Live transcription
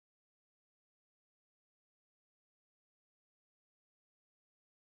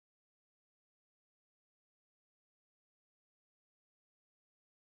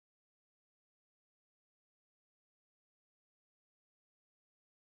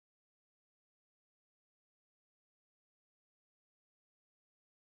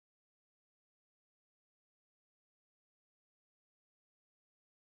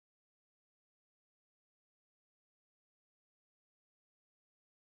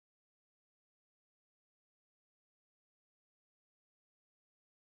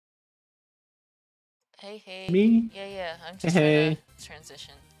Hey. Me? Yeah, I'm Hey, just trying hey. to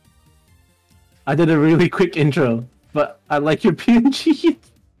transition. I did a really quick intro, but I like your PNG.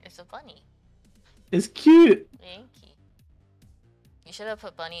 It's a bunny. It's cute. Yankee. You should have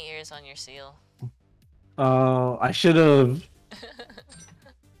put bunny ears on your seal. Oh, I should have.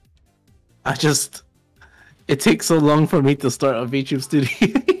 It takes so long for me to start a VTube studio.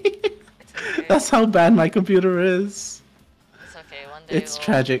 It's okay. That's how bad my computer is. It's okay. One day It's we'll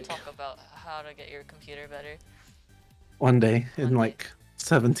tragic. talk about how to get your computer better. One day, One in day. like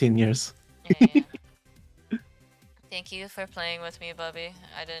 17 years. Yeah. Thank you for playing with me, Bubby.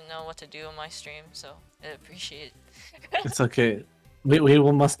 I didn't know what to do on my stream, so I appreciate it. It's okay. We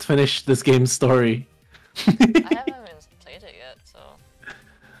must finish this game's story. I haven't even played it yet, so...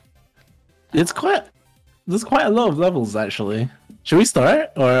 There's quite a lot of levels, actually. Should we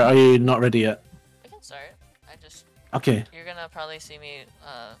start, or are you not ready yet? We can start. Okay. You're gonna probably see me,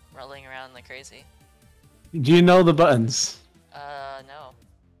 rolling around like crazy. Do you know the buttons? No.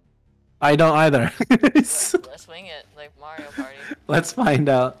 I don't either. Let's wing it, like Mario Party. Let's find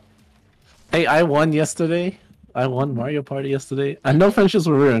out. Hey, I won yesterday. I won Mario Party yesterday, and no friendships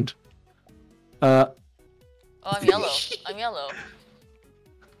were ruined. Oh, I'm yellow. I'm yellow.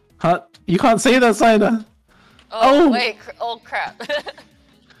 Huh? You can't say that, Saida. Oh, Oh! wait. Oh, crap.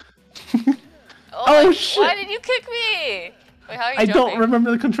 Oh, shit! Why did you kick me? Wait, how are you I jumping? don't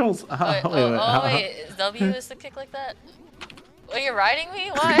remember the controls. Wait, wait. W is the kick like that? Oh, you're riding me?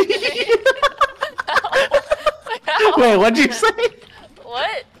 Why? How? Wait, what'd you say?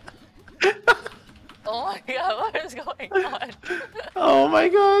 What? Oh my god, what is going on? Oh my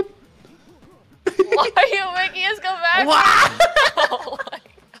god. Why are you making us go back? Oh my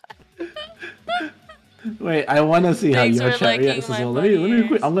god. Wait, I want to see Thanks how your for chat liking reacts as my well.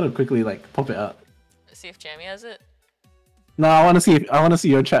 bunny I'm gonna quickly like pop it up. See if Jamie has it? No, I want to see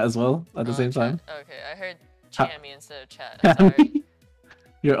your chat as well at the same time. Okay, I heard Jamie instead of chat. I'm sorry. Chammy?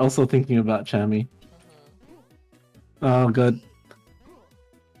 You're also thinking about Chammy. Oh god.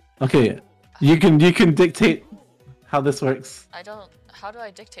 Okay, you can dictate how this works. I don't. How do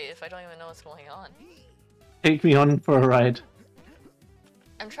I dictate if I don't even know what's going on? Take me on for a ride.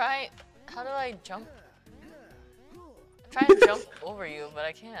 I'm trying. How do I jump? I'm trying to jump over you, but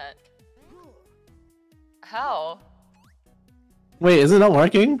I can't. How? Wait, is it not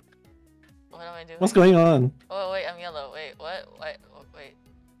working? What am I doing? What's going on? Oh wait, I'm yellow. Wait, what? Wait.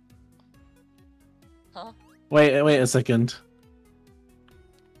 Huh? Wait a second.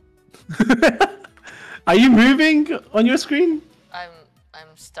 Are you moving on your screen? I'm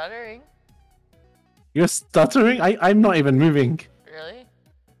stuttering. You're stuttering? I'm not even moving. Really?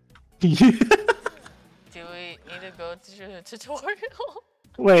 Yeah. Do we need to go to a tutorial?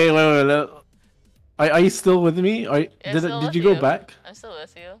 Wait. Are you still with me? Yeah, Did you go back? I'm still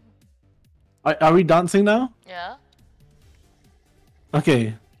with you. Are we dancing now? Yeah.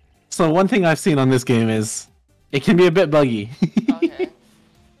 Okay. So one thing I've seen on this game is it can be a bit buggy. Okay.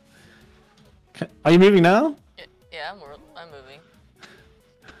 Are you moving now? Yeah, I'm moving.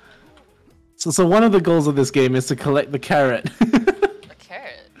 So one of the goals of this game is to collect the carrot. A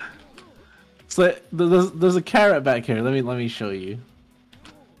carrot? So there's a carrot back here. Let me show you.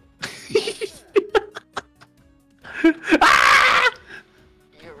 You're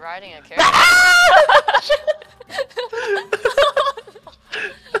riding a carrot?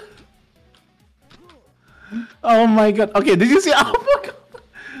 Oh my god. Okay, did you see? Oh my god.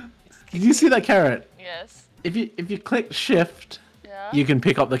 Did you see that carrot? Yes. If you click shift, Yeah. you can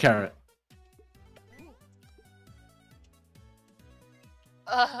pick up the carrot.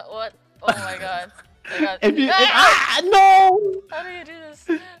 What? Oh my god. If you no! How do you do this?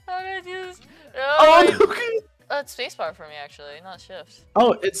 How do I do this? Oh No, no! Oh, it's spacebar for me actually, not shift.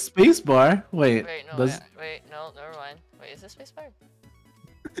 Oh, it's spacebar. Wait. Wait, no, does... wait, no, never mind. Wait, is this spacebar?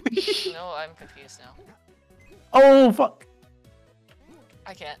 No, I'm confused now. Oh fuck.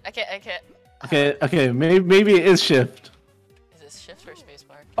 I can't. Okay. Maybe it is shift. Is this shift or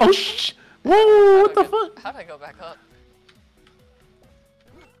spacebar? Oh Whoa! What the fuck? How do I go back up?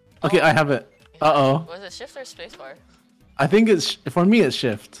 Okay, I have it. Uh-oh. Was it shift or spacebar? I think it's for me. It's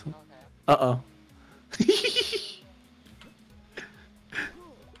shift. Okay. Uh-oh.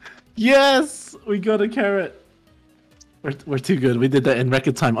 Yes, we got a carrot. We're too good. We did that in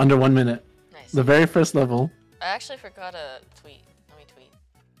record time, under 1 minute. Nice. The very first level. I actually forgot a tweet. Let me tweet.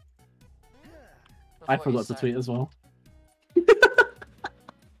 I forgot to tweet as well.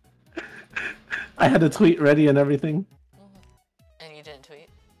 I had a tweet ready and everything. And you didn't tweet?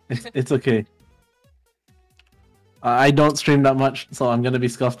 It's okay. I don't stream that much, so I'm gonna be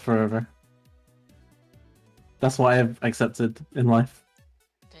scuffed forever. That's what I've accepted in life.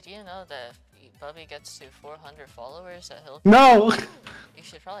 Did you know that Bubby gets to 400 followers that he'll. No! You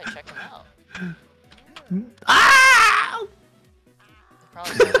should probably check him out. Ah!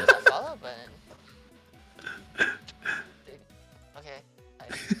 Probably hit that follow button. Okay.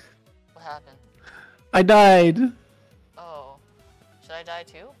 What happened? I died. Oh. Should I die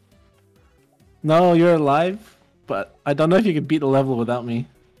too? No, you're alive, but I don't know if you can beat the level without me.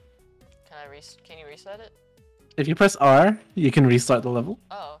 Can you reset it? If you press R, you can restart the level.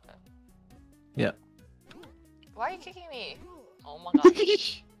 Oh, okay. Yeah. Why are you kicking me? Oh my god.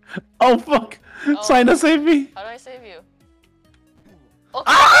 Oh fuck! Oh. Sina, save me! How do I save you? Oh,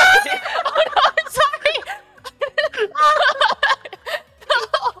 Ah! oh no, I'm sorry!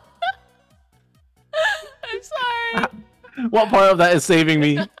 No. I'm sorry! What part of that is saving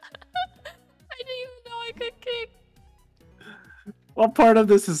me? I didn't even know I could kick. What part of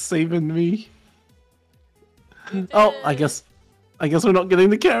this is saving me? Oh, I guess we're not getting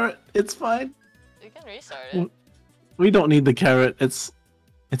the carrot. It's fine. You can restart it. We don't need the carrot. It's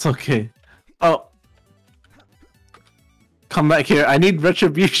okay. Oh. Come back here. I need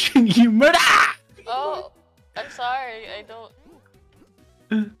retribution, you murder! Oh, I'm sorry. I don't.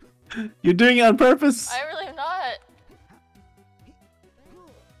 You're doing it on purpose. I really am not.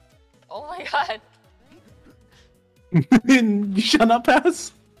 Oh my god. You shall not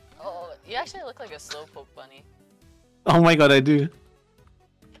pass. Oh, you actually look like a slowpoke bunny. Oh my god, I do.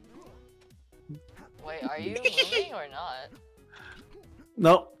 Wait, are you moving or not?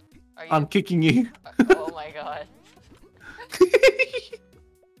 No, Are you... I'm kicking you. Oh my god.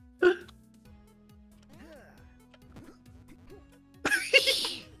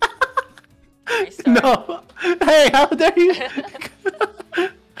 No! Hey, how dare you?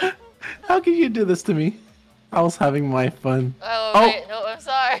 How can you do this to me? I was having my fun. Oh, Oh. wait, no, I'm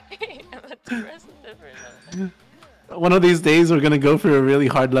sorry. I'm a different level. One of these days we're gonna go through a really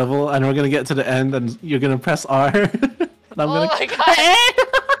hard level and we're gonna get to the end and you're gonna press R. And I'm Oh gonna... my god!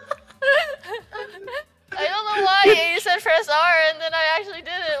 I don't know why you said press R and then I actually did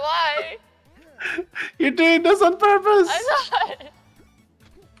it. Why? You're doing this on purpose! I'm not!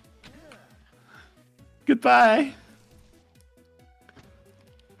 Goodbye!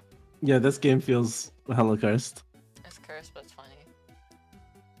 Yeah, this game feels hella cursed. It's cursed, but it's funny.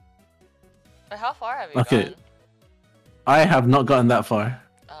 But how far have you Okay. gone? I have not gotten that far.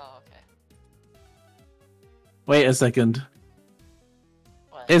 Oh, okay. Wait a second.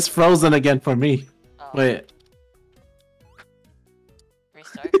 What? It's frozen again for me. Oh. Wait.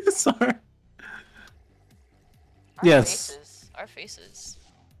 Restart? Sorry. Our Yes. Faces. Our faces.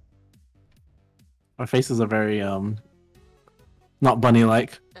 Our faces are very, not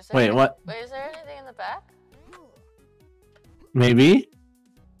bunny-like. Wait, what? Wait, is there anything in the back? Maybe?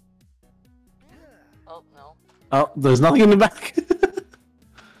 Oh, no. Oh, there's nothing in the back.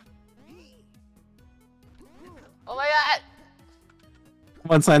 Oh my god!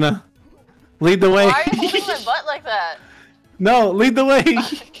 Come on, Sina. Lead the way. Why are you holding my butt like that? No, lead the way.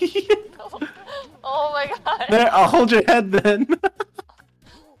 Oh my god! There, I'll hold your head then.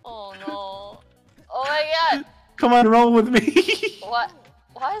 Oh no. Oh my god! Come on, roll with me. What?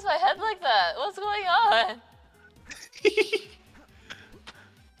 Why is my head like that? What's going on?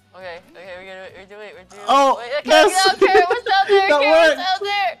 Okay, we're doing it. Oh, wait, okay, yes. no, carrot was down there, That carrot was worked. down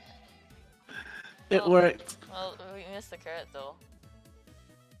there! It worked. Well, we missed the carrot though.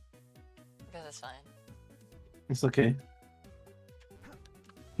 Because it's fine. It's okay.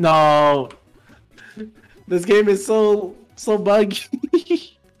 No. This game is so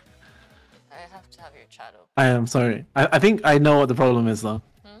buggy. I have to have your chat open. I am sorry. I think I know what the problem is though.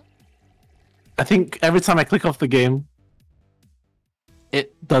 Hmm? I think every time I click off the game,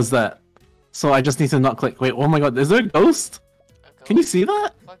 it does that. So I just need to not click. Wait, oh my god, is there a ghost? A ghost? Can you see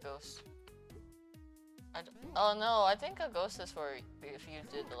that? What ghost? Oh no, I think a ghost is for if you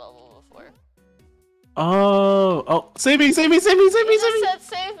did the level before. Oh, save me, save me, save me, save me, You save me! just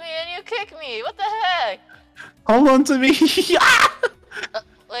said save me and you kicked me! What the heck? Hold on to me! Ah!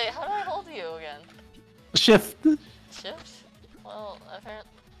 Wait, how do I hold you again? Shift. Shift? Well, apparently...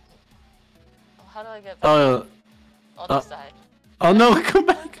 How do I get back? Oh, I'll just die. oh no, come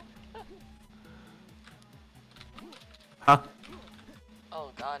back! Huh?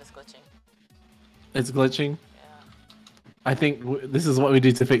 Oh god, it's glitching. It's glitching. Yeah. I think this is what we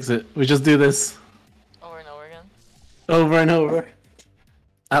do to fix it. We just do this Over and over again. over and over.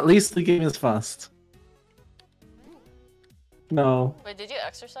 At least the game is fast. No, Wait, did you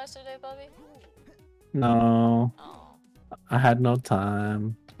exercise today, Bubby? no, Oh. I had no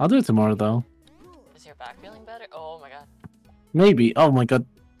time. I'll do it tomorrow though. Is your back feeling better? Oh my god. Maybe. Oh my god.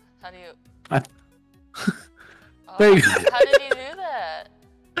 How do you... I... Oh, Baby. how did you do that?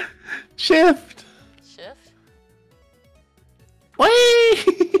 Shift! Shift? Wait!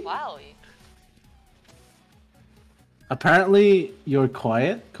 Wowie. Apparently, you're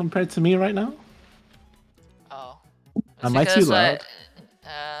quiet compared to me right now. Oh. Am I too loud?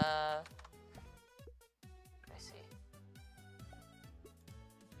 I see.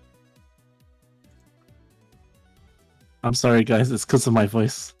 I'm sorry, guys. It's because of my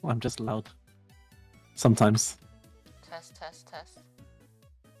voice. I'm just loud. Sometimes. Test, test, test.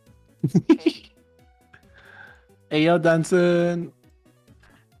 Okay. Hey, yo, dancing.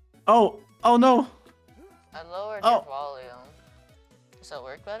 Oh, oh no. I lowered your volume. Does that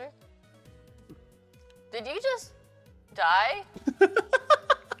work better? Did you just die?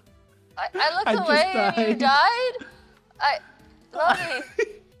 I looked away and you died? Bubby.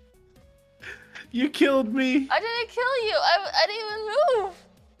 You killed me. I didn't kill you. I didn't even move.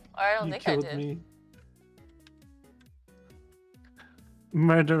 Or I don't think I did. Me.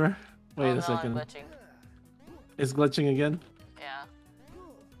 Murderer. Wait a I'm second. glitching. It's glitching again? Yeah.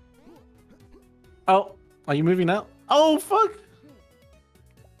 Oh, are you moving out? Oh, fuck!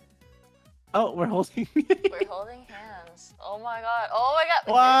 Oh, we're holding. We're holding hands. Oh my god. Oh my god.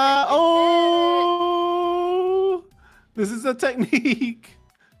 Wow. Oh! This is a technique.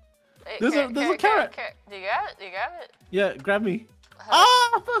 Wait, There's a carrot. Do you grab it? Do you grab it? Yeah, grab me.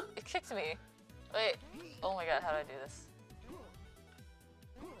 Ah! It kicked me. Wait. Oh my god, how do I do this?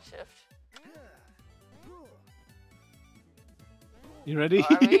 Shift. You ready?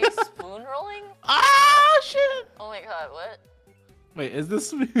 Are we spoon rolling? Ah, shit! Oh my god, what? Wait, is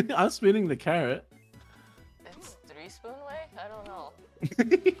this... I'm spinning the carrot. It's 3-spoon way? I don't know.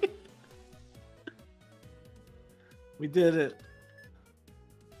 We did it.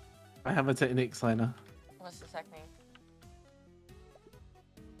 I have a technique, Sina. What's the technique?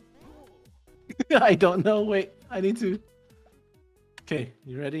 I don't know. Wait, I need to... Okay,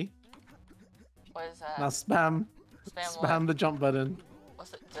 you ready? What is that? Now spam. Spam the jump button.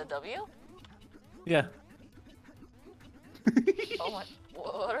 What's it? The W? Yeah. Oh my...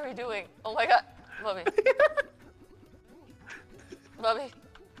 What are we doing? Oh my god. Bubby. Bubby.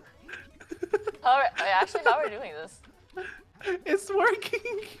 How are we doing this? It's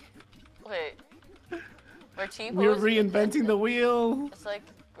working. Wait. We're T-posing? We're reinventing the wheel. It's like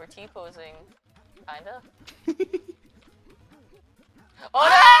we're T-posing. Kinda. Oh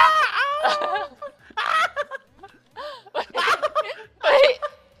no! Wait.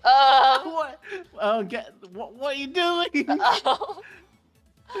 What? Oh, what are you doing?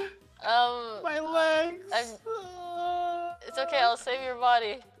 My legs. It's okay. I'll save your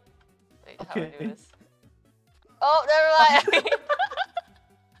body. Wait, okay. How do I do this? Oh, never mind.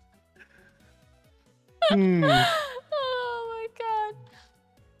 Oh my god.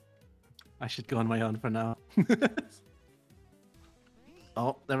 I should go on my own for now.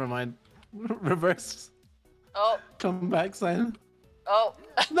 Oh, never mind. Reverse. Oh. Come back, Simon. Oh.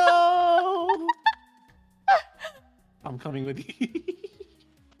 No! I'm coming with you.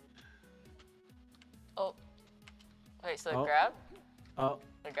 Oh. Wait, so grab? Oh.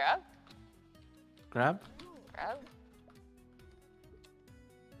 The grab? Grab? Grab?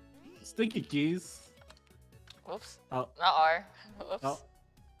 Stinky keys. Whoops. Oh. Not R. Whoops. Oh.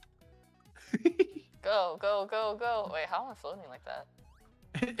 Go, go, go, go. Wait, how am I floating like that?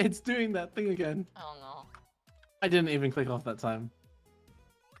 It's doing that thing again. I don't know. I didn't even click off that time.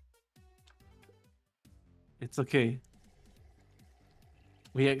 It's okay.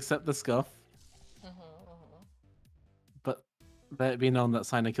 We accept the scuff. But let it be known that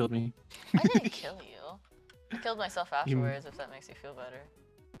Sina killed me. I didn't kill you. I killed myself afterwards, if that makes you feel better.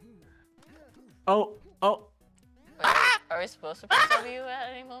 Oh, oh. Wait, are we supposed to press W at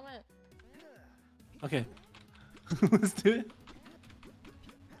any moment? Okay. Let's do it.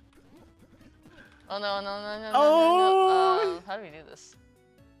 Oh no, no, no, no, oh! no, no. How do we do this?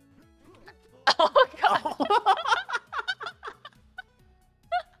 Oh my god!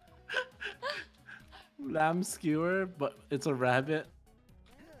 Lamb skewer, but it's a rabbit.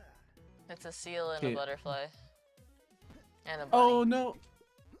 It's a seal and a butterfly. And a bunny. Oh no!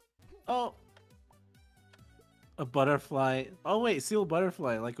 Oh! A butterfly. Oh wait, seal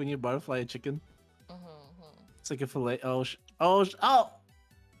butterfly. Like when you butterfly a chicken. It's like a fillet. Oh! Oh!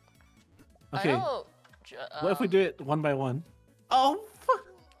 Okay. What if we do it one by one? Oh! Fuck!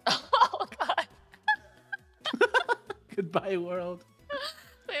 Oh god! Goodbye, world.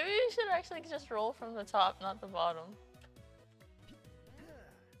 Maybe we should actually just roll from the top, not the bottom.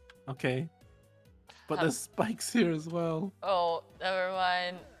 Okay. But there's spikes here as well. Oh, never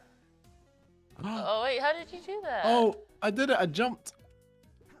mind. Oh wait, how did you do that? Oh, I did it. I jumped.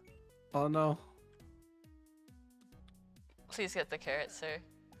 Oh no. Please get the carrot, sir.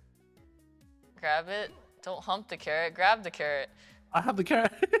 Grab it. Don't hump the carrot. Grab the carrot. I have the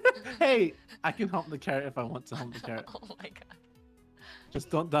carrot. Hey, I can hump the carrot if I want to hump the carrot. Oh my god. Just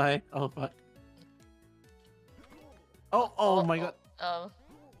don't die. Oh fuck. Oh my god.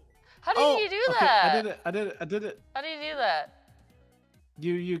 How did you do that? I did it. How do you do that?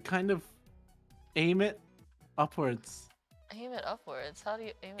 You kind of aim it upwards. Aim it upwards. How do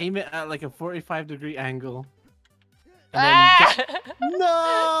you aim it? Aim it at like a 45-degree angle. And Ah! then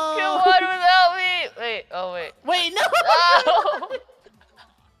no! Come on without me! Wait, oh wait. Wait, no! Oh!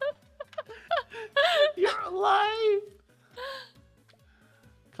 You're alive!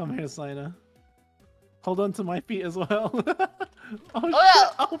 Come here, Sina. Hold on to my feet as well. Oh,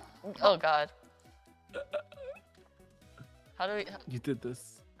 no! Oh god. How do we... You did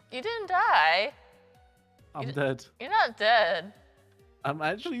this. You didn't die. I'm dead. You're not dead. I'm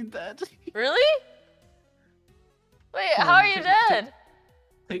actually dead. Really? Wait, how are you dead?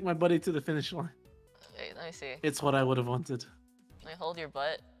 Take my buddy to the finish line. Wait, let me see. It's what I would have wanted. Let me hold your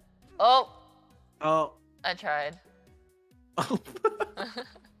butt. Oh! Oh. I tried. Oh.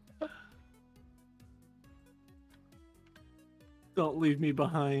 Don't leave me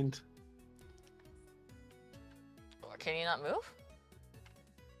behind. Can you not move?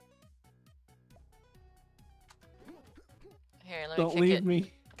 Here, let me Don't leave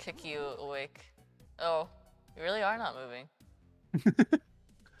me. Kick you awake. Oh, you really are not moving.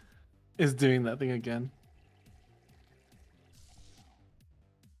 It's doing that thing again.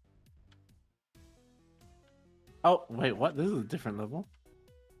 Oh, wait, what? This is a different level.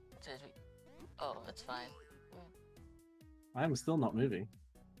 Did we... Oh, it's fine. I'm still not moving.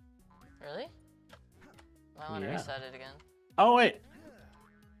 Really? I want to reset it again. Oh, wait.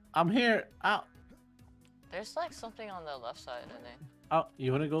 I'm here. Ow. There's like something on the left side, I think. Oh,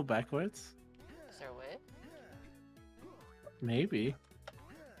 you want to go backwards? Is there a way? Maybe.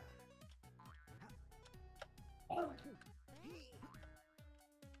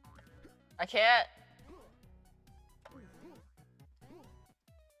 I can't.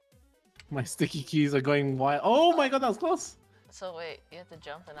 My sticky keys are going wild. Oh my god, that was close. So wait, you have to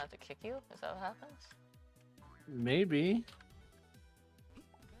jump and I have to kick you? Is that what happens? Maybe.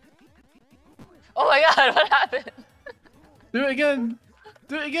 Oh my god, what happened? Do it again.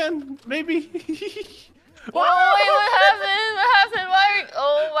 Do it again. Maybe. Oh wait, what happened? What happened? Why are we...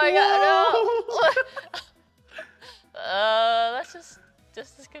 Oh my god, no. Let's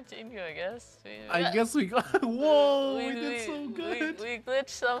just discontinue, I guess. I guess we got... Whoa, we did so good. We glitched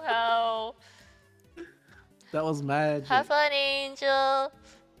somehow. That was magic. Have fun, Angel.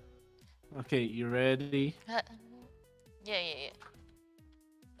 Okay, you ready? Yeah.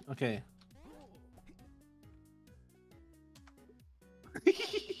 Okay.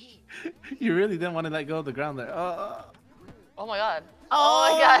 You really didn't want to let go of the ground there. Oh my god.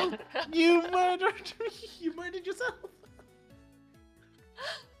 Oh my god. You murdered me. You murdered yourself.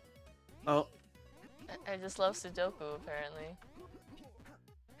 Oh. I just love Sudoku, apparently.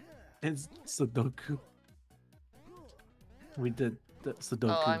 It's Sudoku. We did the Sudoku.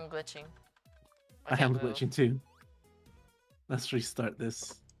 Oh, I'm glitching. I am glitching too. Let's restart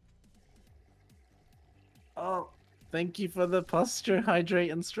this. Oh, thank you for the posture,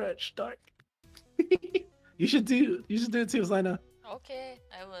 hydrate, and stretch, Dark. You should do it too, Zina. Okay,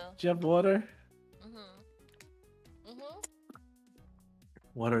 I will. Do you have water? Mhm.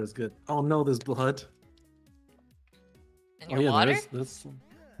 Water is good. Oh no, there's blood. In your water? There's...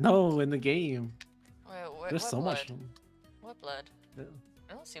 No, in the game. Wait, there's so blood? much. What blood? Yeah.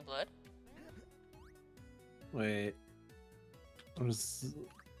 I don't see blood. Wait. There's...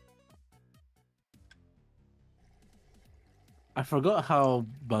 I forgot how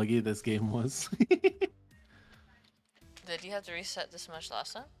buggy this game was. Did you have to reset this much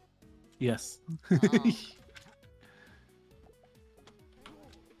last time? Yes. Oh.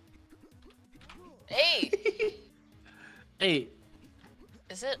 Hey! Hey!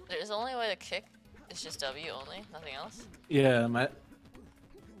 Is the only way to kick? It's just W only? Nothing else? Yeah,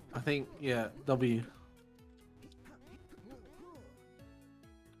 I think, yeah, W.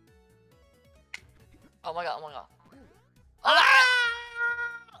 Oh my god, oh my god.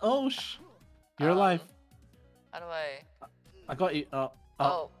 Oh, you're alive. How do I... I got you.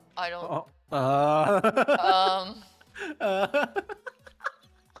 Oh, I don't...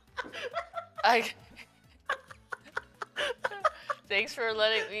 Thanks for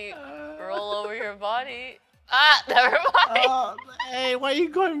letting me roll over your body. Ah, never mind. Hey, why are you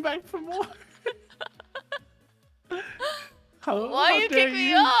going back for more? Why you kick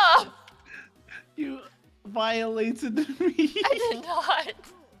me off? You violated me. I did not.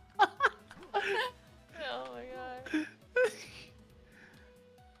 Oh my god.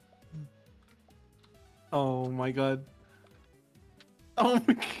 Oh my god. Oh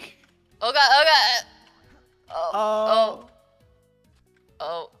my god. Oh god, oh god. Oh,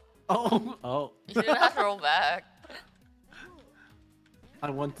 oh, oh, oh. You didn't have to roll back. I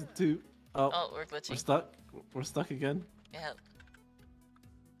wanted to. Oh, oh, we're glitching. We're stuck. We're stuck again. Yeah.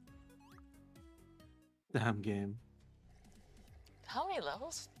 Damn game. How many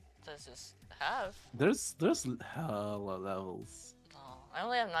levels does this have? There's hella levels. Oh, I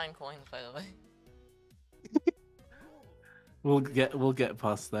only have 9 coins, by the way. We'll get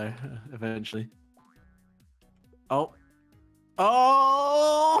past there eventually. Oh.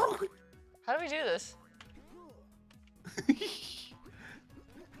 Oh! How do we do this?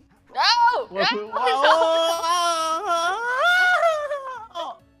 No! No!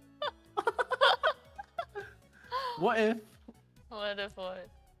 Oh. What if? What if what?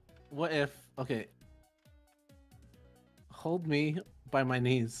 What if? Okay. Hold me by my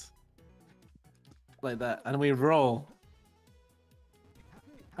knees. Like that. And we roll.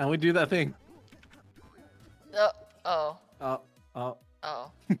 And we do that thing. Oh.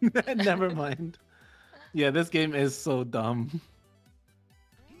 Oh. Never mind. Yeah, this game is so dumb.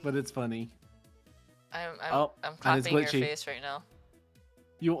 But it's funny. I'm and clapping it's your glitchy. face right now.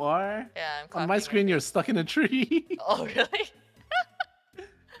 You are? Yeah, I'm clapping. On my screen, you're stuck in a tree. Oh, really?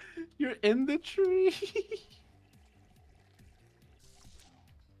 You're in the tree.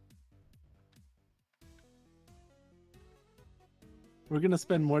 We're gonna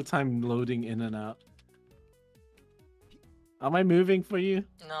spend more time loading in and out. Am I moving for you?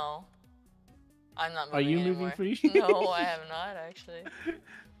 No. I'm not moving Are you anymore. moving for you? No, I have not actually.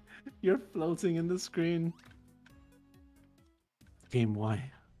 You're floating in the screen. Game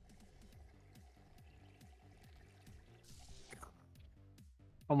why?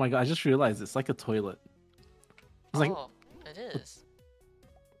 Oh my god, I just realized it's like a toilet. It's like, oh, it is.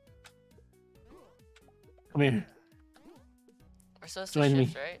 come here. We're supposed Join to me.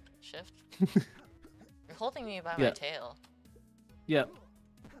 shift, right? Shift? You're holding me by my tail. Yep.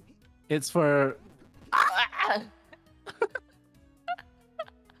 It's for...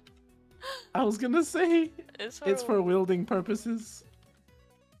 I was gonna say, it's for wielding purposes.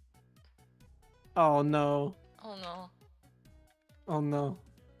 Oh no. Oh no. Oh no.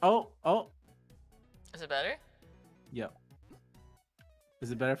 Oh. Is it better? Yep.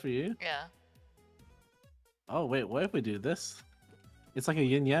 Is it better for you? Yeah. Oh wait, what if we do this? It's like a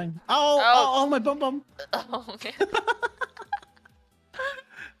yin yang. Oh, my bum bum. Oh man.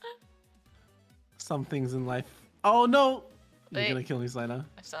 Some things in life. Oh no! You're Wait. gonna kill me, Sina.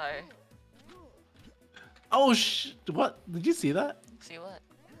 I'm sorry. Oh what? Did you see that? See what?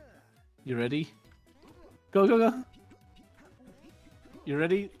 You ready? Go, go, go. You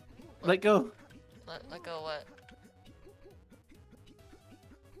ready? Let go. Let go what?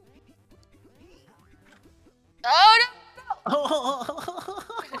 Oh no! Oh,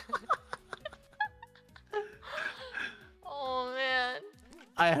 Oh man.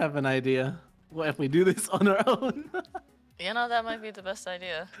 I have an idea. What if we do this on our own? You know, that might be the best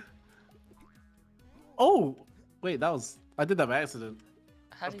idea. Oh! Wait, I did that by accident.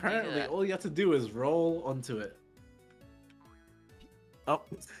 How do you do Apparently, that? all you have to do is roll onto it. Oh.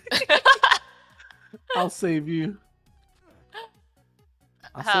 I'll save you.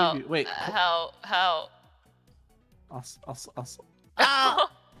 I'll save you. Wait. How? I'll Ah!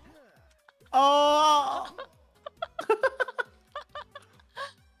 Oh!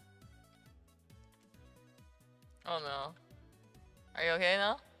 Oh no. Are you okay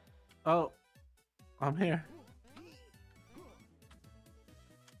now? Oh. I'm here.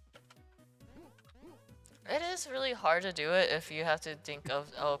 It is really hard to do it if you have to think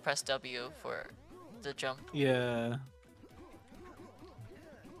of, oh, press W for the jump. Yeah.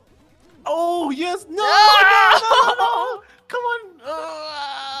 Oh, yes! No! Ah! No! Come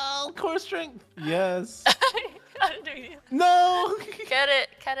on! Core strength! Yes. How do you? No! Get it!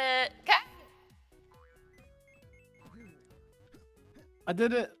 I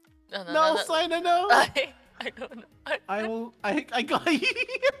did it! No, Sina, no! I don't know. I got you!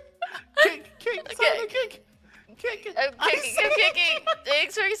 Kick! Sina, kick! I'm kicking!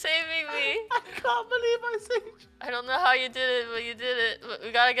 Thanks for saving me! I can't believe I saved you! I don't know how you did it, but you did it. But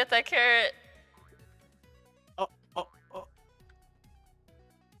we gotta get that carrot. Oh.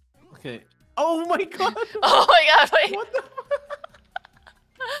 Okay. Oh my god! Oh my god, wait! What the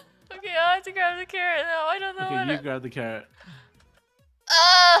Okay, I have to grab the carrot now. I don't know Okay, you grab the carrot.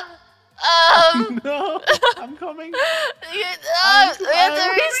 No! I'm coming! We have to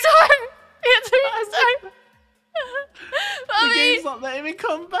restart! The game's not letting me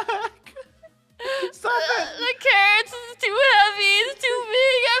come back! Stop it! The carrots is too heavy, it's too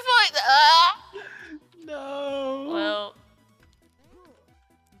big, I feel like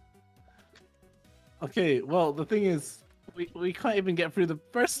Okay, well, the thing is, we can't even get through the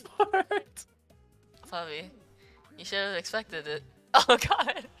first part. Bubby, you should have expected it. Oh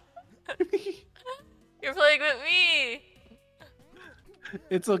god. You're playing with me!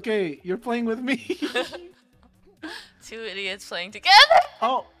 It's okay, you're playing with me. Two idiots playing together!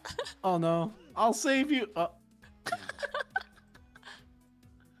 Oh! Oh no. I'll save you! Oh.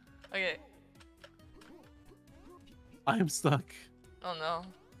 Okay. I'm stuck. Oh no.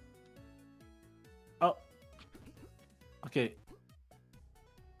 Oh. Okay.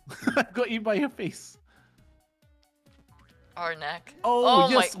 I got you by your face. Our neck. Oh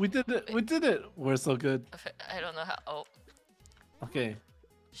yes, we did it! We did it! We're so good. I don't know how. Oh. Okay.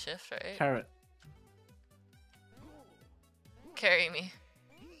 Shift, right? Carrot. Carry me.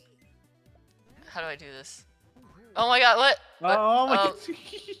 How do I do this? Oh my god, what? Oh my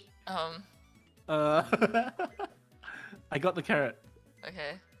god. I got the carrot.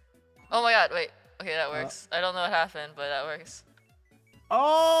 Okay. Oh my god, wait. Okay, that works. I don't know what happened, but that works.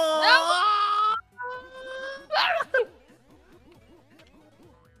 Oh! No!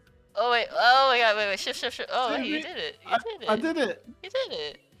 Oh wait, oh my god, wait, shift. Oh, wait, you did it. You did it. I did it. You did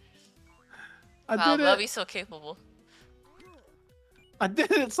it. Wow, did it. Bubby's so capable. I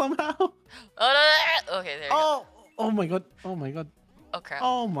did it somehow. Oh no! Okay, there you go. Oh my god. Oh my god. Oh crap.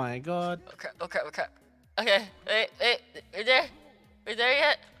 Oh my god. Oh crap. Okay, wait. We're there. We're there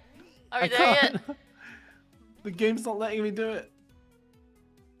yet? Are we there yet? The game's not letting me do it.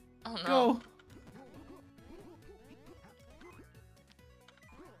 Oh no. Go.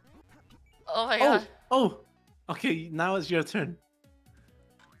 Oh my god. Oh. Okay, now it's your turn.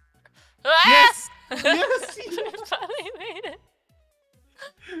 Ah! Yes. Yes. We finally made it.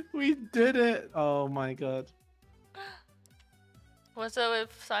 We did it. Oh my god. What's up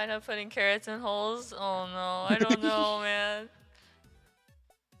with sign up putting carrots in holes? Oh no, I don't know, man.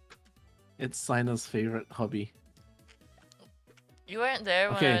 It's Sina's favorite hobby. You weren't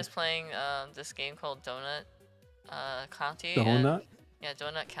there when I was playing this game called Donut County. Donut? Yeah,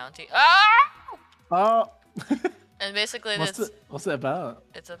 Donut County. Ah! Oh. And basically, what's it about?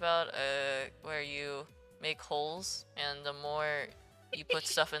 It's about where you make holes, and the more you put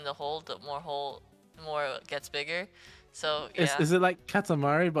stuff in the hole, the more it gets bigger. So yeah. Is it like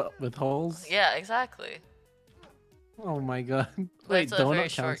Katamari but with holes? Yeah, exactly. Oh my god. But Wait, it's a very Donut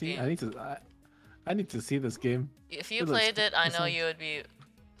short County? game. I need to see this game. If you played it, I know you would be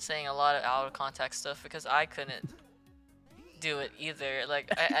saying a lot of out of context stuff because I couldn't do it either.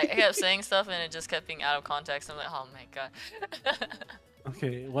 Like I kept saying stuff and it just kept being out of context. I'm like, oh my god.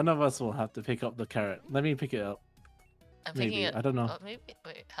 Okay, one of us will have to pick up the carrot. Let me pick it up. I'm picking it. I don't know. Oh, maybe.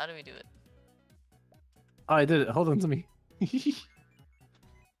 Wait, how do we do it? Oh, I did it. Hold on to me.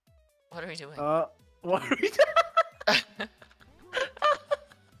 What are we doing? What are we doing?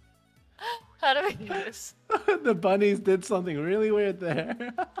 How do we do this? The bunnies did something really weird there.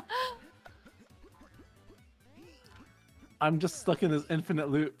 I'm just stuck in this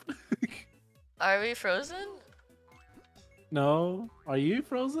infinite loop. Are we frozen? No. Are you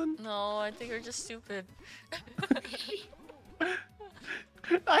frozen? No, I think we're just stupid.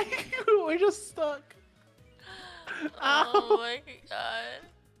 We're just stuck. Oh my god.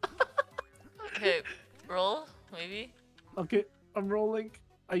 Okay, roll, maybe? Okay, I'm rolling.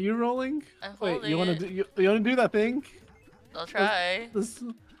 Are you rolling? I'm Wait, holding you wanna it. you wanna do that thing? I'll try. Let's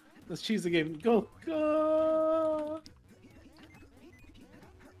choose the game. Go!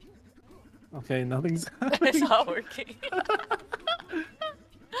 Okay, nothing's happening. It's not working.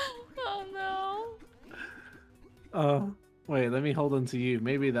 Oh no. Oh, wait, let me hold on to you.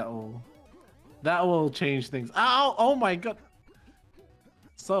 Maybe that will change things. Ow! Oh my god.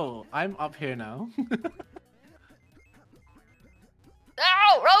 So, I'm up here now.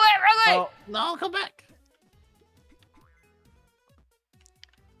 Ow! Wrong way! Oh, no, come back.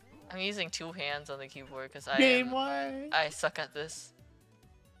 I'm using two hands on the keyboard because I suck at this.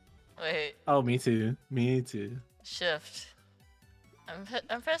 Wait. Oh, me too. Me too. Shift.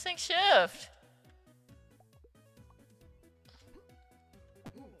 I'm pressing shift.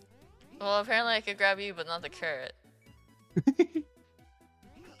 Well, apparently I could grab you, but not the carrot.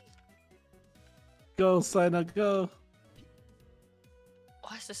 Go, Sina, go.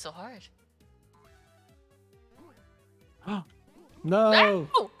 Why is this so hard? No!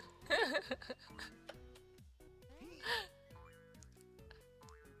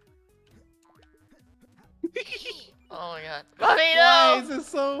 Oh my god. Bubby, no! Why is it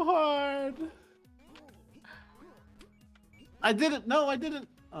so hard? I didn't. No, I didn't.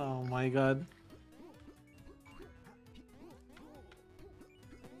 Oh my god.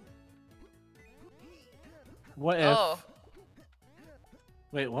 What if? Oh.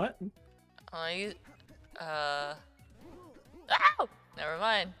 Wait, what? Ow! Never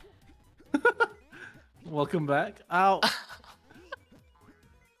mind. Welcome back. Ow.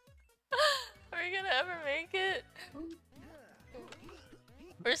 Are we gonna ever make it?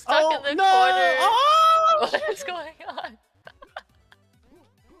 We're stuck in the corner. Oh! What is going on?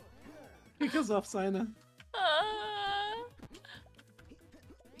 Because of Sina.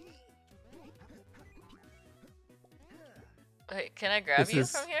 Wait, can I grab you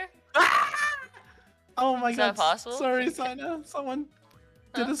from here? Oh my god. Is that possible? Sorry, Sina. Someone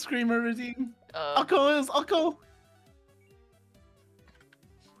did a screamer routine. Oh. Ukko is Ukko.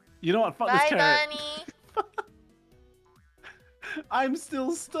 You know what? Fuck this carrot. Bunny. I'm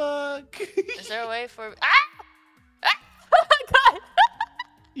still stuck. Is there a way for? Ah! Oh my god!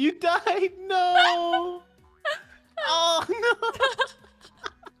 You died. No. Oh no.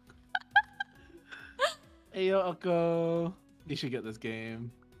 Hey yo, Ukko. You should get this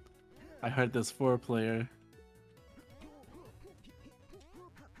game. I heard there's 4-player.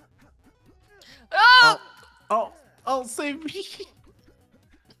 Oh, save me!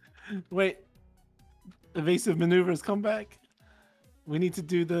 Wait. Evasive maneuvers, come back. We need to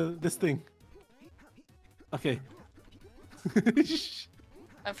do this thing. Okay.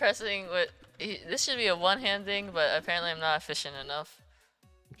 I'm pressing what? This should be a one-hand thing, but apparently I'm not efficient enough.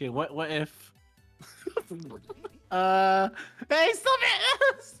 Okay, what if? Hey, stop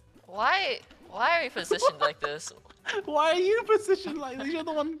it! Why are you positioned like this? Why are you positioned like this? You're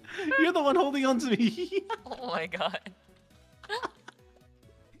the one holding on to me. Oh my god.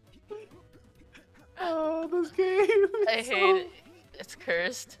 Oh, this game. I hate it. It's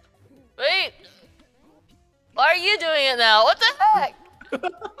cursed. Wait! Why are you doing it now? What the heck?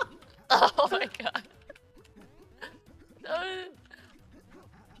 Oh my god.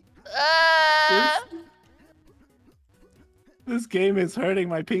 This game is hurting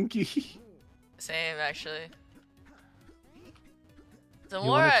my pinky. Same, actually. The You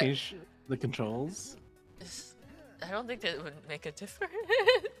more want to change the controls? I don't think that would make a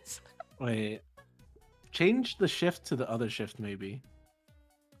difference. Wait. Change the shift to the other shift, maybe.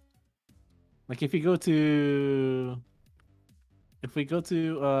 Like if you go to... If we go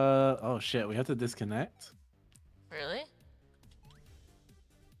to... Oh shit, we have to disconnect? Really?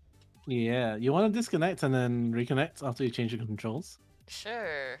 Yeah, you want to disconnect and then reconnect after you change the controls?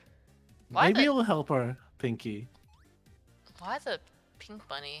 Sure. Maybe it'll help our pinky. Why the pink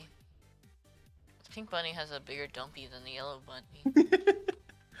bunny? The pink bunny has a bigger dumpy than the yellow bunny.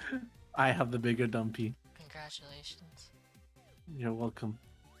 I have the bigger dumpy. Congratulations. You're welcome.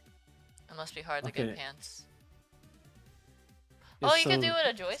 It must be hard to get pants. It's you can do it with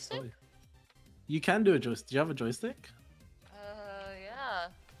a joystick? You can do a joystick. Do you have a joystick? Yeah.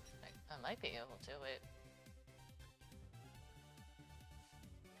 I might be able to, wait.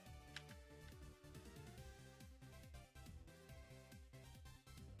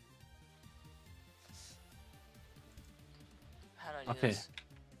 How do I do this?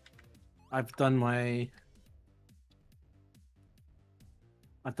 I've done my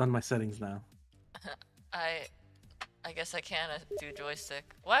settings now. I guess I can't do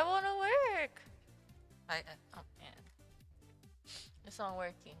joystick. Why won't it work? Oh man. It's not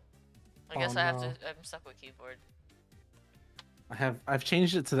working. I guess I have to. I'm stuck with keyboard. I've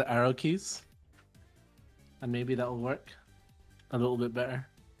changed it to the arrow keys, and maybe that will work a little bit better.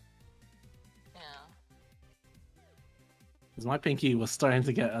 Yeah. Because my pinky was starting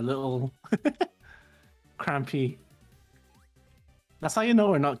to get a little crampy. That's how you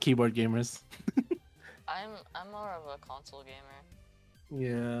know we're not keyboard gamers. I'm more of a console gamer.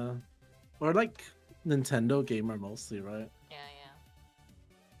 Yeah, or like Nintendo gamer mostly, right? Yeah.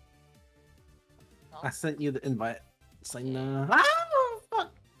 I sent you the invite. Sina. Ah,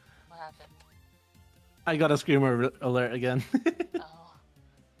 fuck! What happened? I got a screamer alert again. Oh.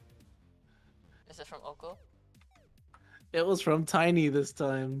 Is it from Oko? It was from Tiny this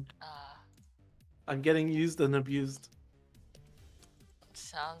time. I'm getting used and abused.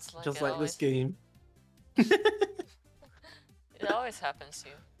 Sounds like just like this game. It always happens to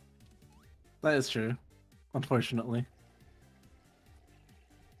you. That is true, unfortunately.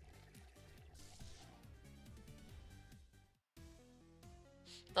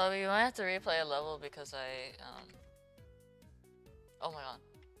 Bubby, you might have to replay a level because oh my god.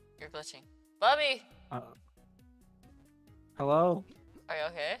 You're glitching. Bubby! Hello? Are you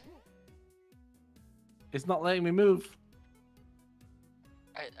okay? It's not letting me move.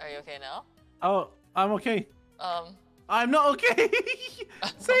 Are you okay now? Oh, I'm okay. I'm not okay!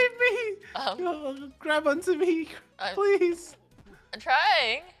 Save me! Grab onto me, please! I'm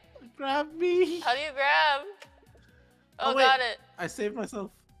trying! Grab me! How do you grab? Oh, wait. got it! I saved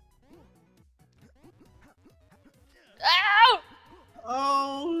myself. Ow!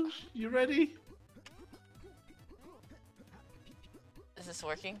 Oh, you ready? Is this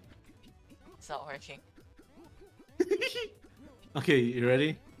working? It's not working. Okay, you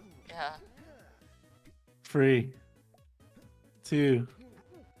ready? Yeah. 3, 2.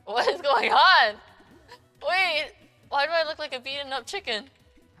 What is going on? Wait, why do I look like a beaten up chicken?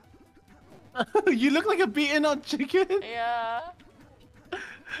 You look like a beaten up chicken. Yeah.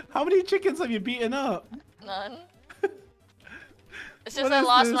 How many chickens have you beaten up? None. It's just What I is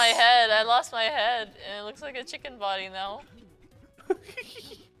lost this? my head. I lost my head, and it looks like a chicken body now.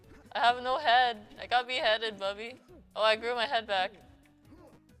 I have no head. I got beheaded, Bubby. Oh, I grew my head back.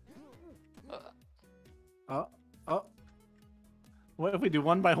 Oh. What if we do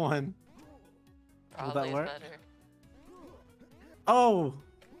one by one? Probably that work? better. Oh!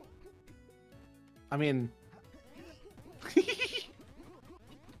 I mean...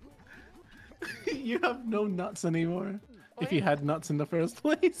 You have no nuts anymore. What If you had nuts in the first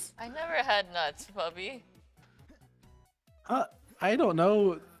place. I never had nuts, Bubby. I don't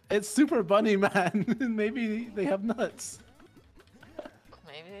know. It's Super Bunny, man. Maybe they have nuts.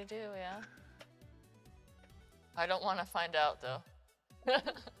 Maybe they do, yeah. I don't want to find out, though.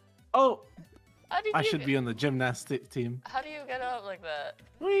 Oh! How did I you should be on the gymnastic team. How do you get up like that?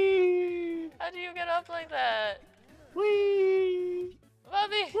 Whee! How do you get up like that? Whee!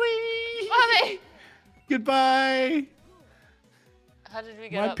 Bubby! Whee! Bubby! Goodbye! How did we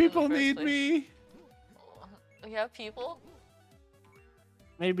get My up people in the first need place? me! We have people?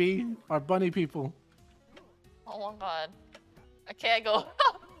 Maybe. Our bunny people. Oh my god. I can't go.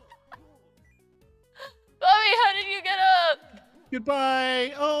 Bubby, how did you get up?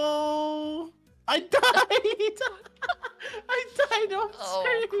 Goodbye! Oh! I died! I died off Oh,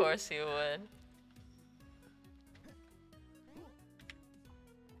 screen! of course you would.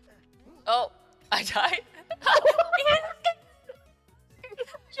 Oh, I died?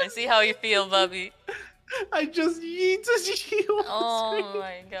 I see how you feel, Bubby. I just yeeted you off Oh screen.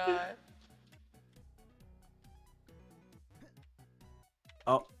 my god.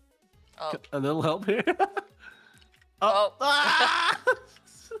 Oh. Oh. A little help here. Oh. Ah!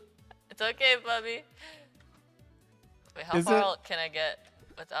 It's okay, Bubby. Wait, how Is far it- out can I get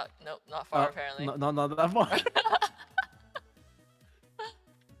without... Nope, not far apparently. No, not that far.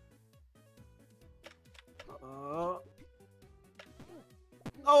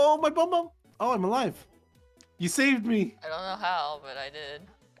 Oh, my bum bum. Oh, I'm alive. You saved me. I don't know how, but I did.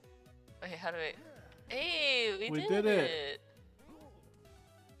 Wait, how do we... Hey, we did it.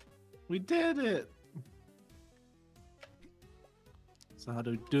 We did it. So how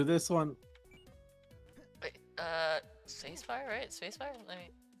do we do this one? Wait, spacebar, right? Spacebar? Let me...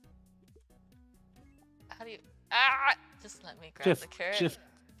 How do you... Ah! Just let me grab Shift. the carrot. Shift.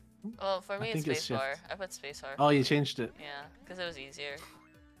 Well, for me I it's think it's spacebar. shift. I put spacebar. Oh, you changed it. Yeah, because it was easier.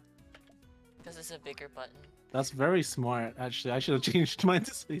 Because it's a bigger button. That's very smart, actually. I should have changed mine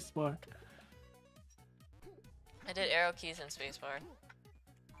to spacebar. I did arrow keys and spacebar.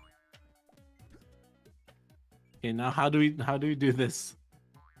 Okay, now how do we do this?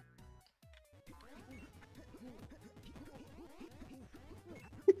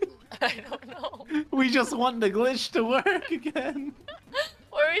 I don't know. We just want the glitch to work again.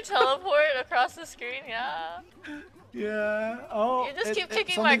 Or we teleport across the screen, yeah. Yeah. Oh. You just keep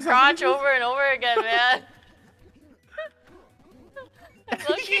kicking my something's crotch happening. over and over again, man.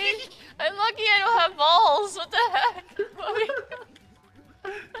 I'm lucky I don't have balls. What the heck?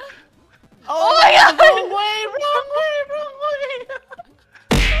 Oh my god! Wrong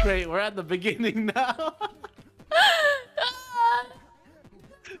way! Great, we're at the beginning now.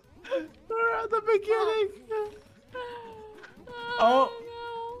 We're at the beginning. Oh.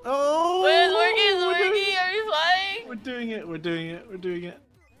 Oh. Wait, it's working, it's working. Are you flying? We're doing it, we're doing it, we're doing it.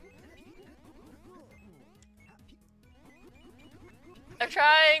 I'm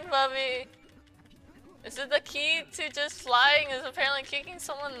trying, Bubby. Is it the key to just flying is apparently kicking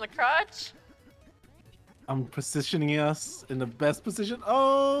someone in the crotch? I'm positioning us in the best position.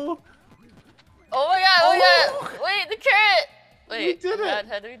 Oh! Oh my god, oh my god! Wait, the carrot! Wait, We did oh it. god,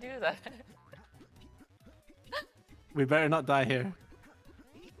 how do we do that? We better not die here.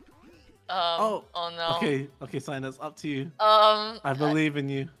 Oh no. Okay, Sign, it's up to you. I believe in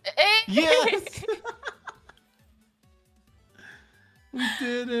you. Hey! Yes! We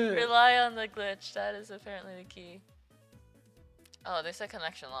did it! Rely on the glitch, that is apparently the key. Oh, they said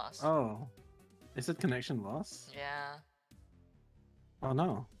connection lost. Oh. Is it connection loss? Yeah. Oh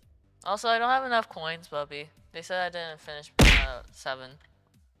no. Also, I don't have enough coins, Bubby. They said I didn't finish 7.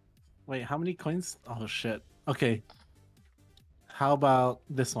 Wait, how many coins? Oh shit. Okay. How about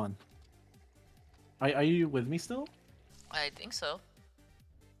this one? Are you with me still? I think so.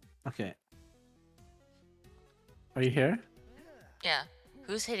 Okay. Are you here? Yeah.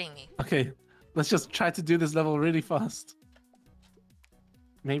 Who's hitting me? Okay. Let's just try to do this level really fast.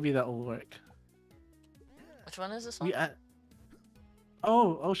 Maybe that will work. Which one is this one?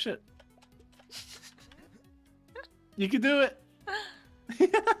 Oh shit. You can do it.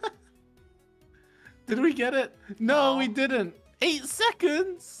 Did we get it? No, we didn't. 8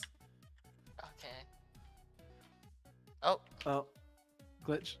 seconds. Okay. Oh. Oh.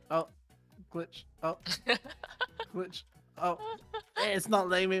 Glitch. Oh. Glitch. Oh. Glitch. Oh. It's not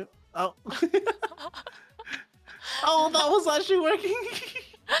letting me. Oh. Oh, that was actually working.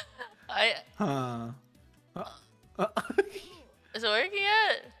 Is it working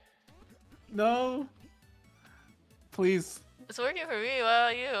yet? No. Please. It's working for me.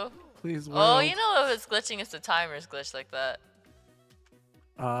 What about you? Please. World. Oh, you know if it's glitching, it's the timer's glitch like that.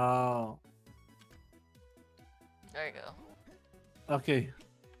 Oh. There you go. Okay.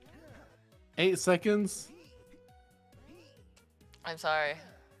 8 seconds. I'm sorry.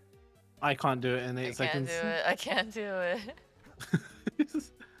 I can't do it in 8 seconds. I can't do it.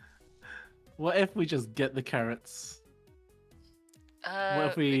 What if we just get the carrots? What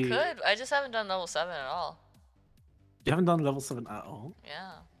if we could. I just haven't done level 7 at all. You haven't done level 7 at all?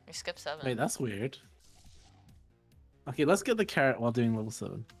 Yeah. We skipped 7. Wait, that's weird. Okay, let's get the carrot while doing level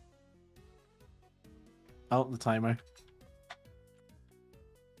 7. Oh, the timer.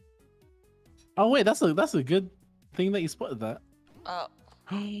 Oh wait, that's a good thing that you spotted that. Oh.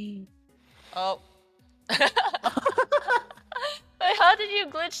 Oh. Wait, how did you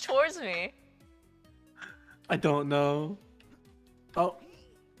glitch towards me? I don't know. Oh.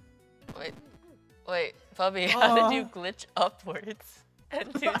 Wait, Bubby, how did you glitch upwards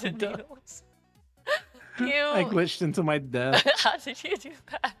and do the needles? I glitched into my death. How did you do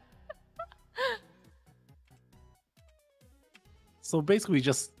that? So basically,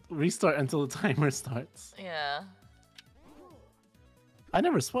 just restart until the timer starts. Yeah. I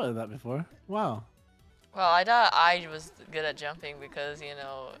never spotted that before. Wow. Well, I thought I was good at jumping because, you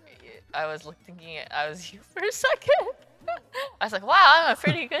know, I was thinking I was you for a second. I was like, wow, I'm a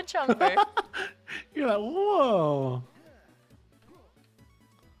pretty good jumper. You're like, whoa.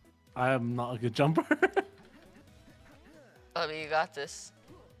 I am not a good jumper. Bubby, you got this.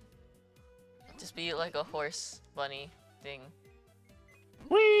 Just be like a horse bunny thing.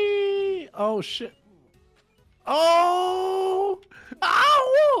 Whee! Oh shit. Oh!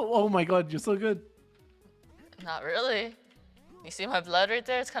 Ow! Oh my god, you're so good. Not really. You see my blood right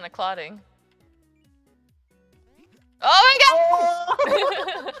there? It's kind of clotting. Oh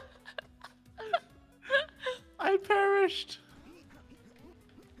my god! I perished.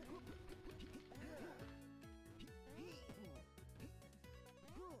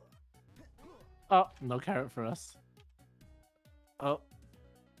 Oh, no carrot for us. Oh,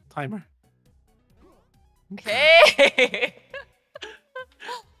 timer. Okay.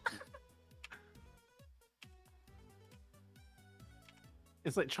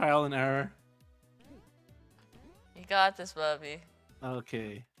 It's like trial and error. You got this, Bubby.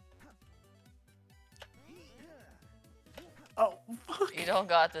 Okay. Oh, fuck. You don't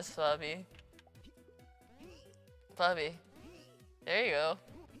got this, Bubby. Bubby. There you go.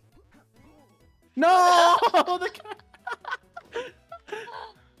 No!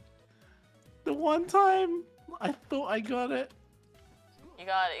 The one time I thought I got it. You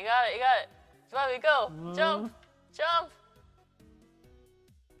got it, you got it, you got it. Bubby, go. Jump. Jump.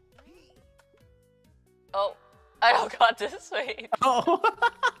 Oh, I don't got this. Wait. Oh.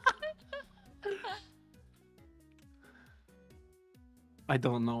 I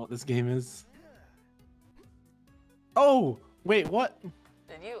don't know what this game is. Oh, wait, what?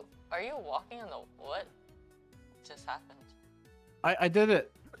 Are you walking on the, what just happened? I did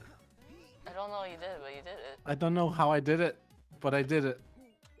it. I don't know what you did, but you did it. I don't know how I did it, but I did it.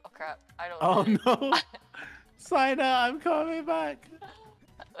 Oh crap, I don't Oh no. Saida, I'm coming back.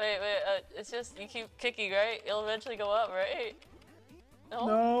 Wait, it's just, you keep kicking, right? It'll eventually go up, right? No?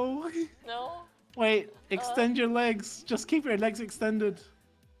 No. No? Wait, extend your legs. Just keep your legs extended.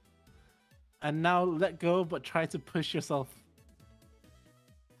 And now let go, but try to push yourself.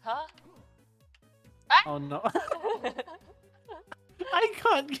 Huh? Oh no. I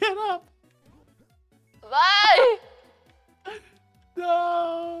can't get up. Bye!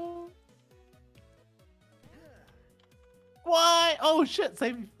 No. Why? Oh shit,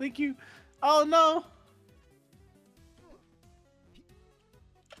 save me. Thank you. Oh no.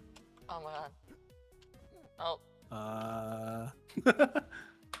 Oh my god. Oh.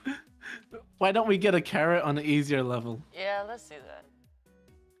 Why don't we get a carrot on an easier level? Yeah, let's do that.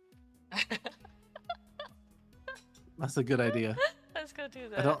 That's a good idea. Let's go do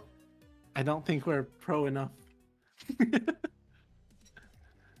that. I don't think we're pro enough.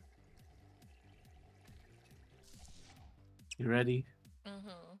 You ready? Mm-hmm.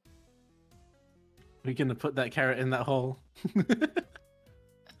 We're gonna put that carrot in that hole.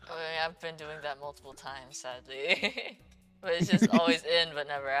 I've been doing that multiple times, sadly. But it's just always in, but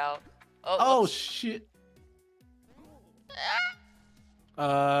never out. Oh shit.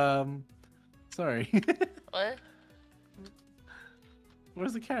 Sorry. What?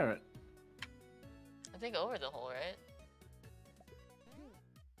 Where's the carrot? I think over the hole, right?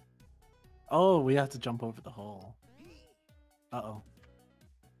 Oh, we have to jump over the hole. Uh-oh.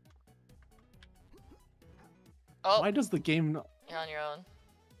 Oh. Why does the game not... You're on your own.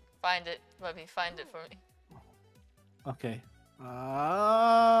 Find it, Bubby. Find it for me. Okay. No!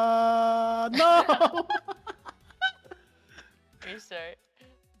 Restart.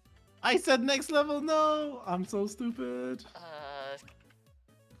 I said next level, no! I'm so stupid.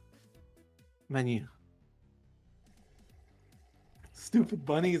 Menu. Stupid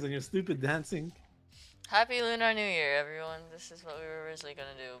bunnies and your stupid dancing. Happy Lunar New Year, everyone. This is what we were originally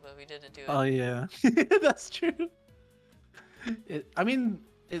gonna do, but we didn't do it. Oh yeah, that's true. I mean,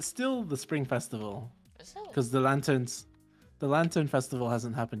 it's still the Spring Festival. Is it? Because the Lantern Festival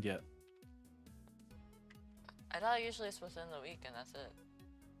hasn't happened yet. I thought usually it's within the week and that's it.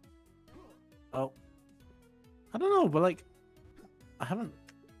 Oh. I don't know, but like,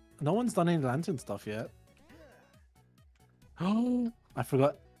 no one's done any Lantern stuff yet. Oh, I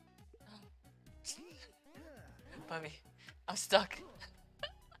forgot. Bubby, I'm stuck.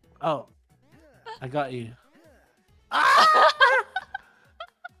 Oh, I got you. I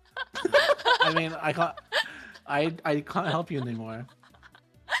mean, I can't help you anymore.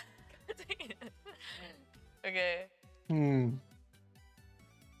 Okay.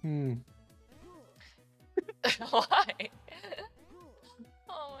 Why?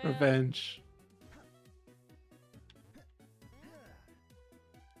 Oh man. Revenge.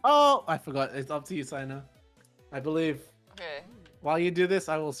 Oh, I forgot. It's up to you, Sina. I believe. Okay. While you do this,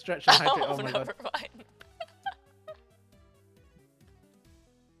 I will stretch and hydrate. Oh my god. Never mind.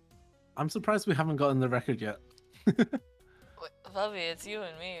 I'm surprised we haven't gotten the record yet. Wait, Bubby, it's you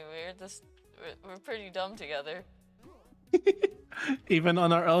and me. We're pretty dumb together. Even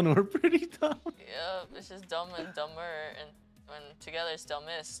on our own, we're pretty dumb. Yeah, it's just dumb and dumber, and when together it's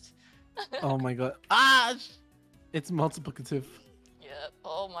dumbest. Oh my god. Ah! It's multiplicative. Yep.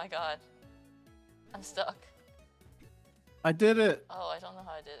 Oh my god. I'm stuck. I did it. Oh, I don't know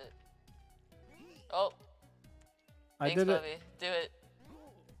how I did it. Oh. I Thanks, did Bubby. it. Do it.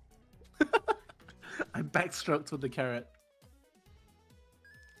 I backstroked with the carrot.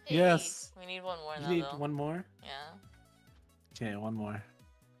 Hey, Yes. We need one more You now, need though. one more? Yeah. Okay, one more.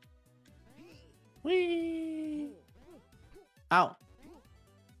 Whee! Ow!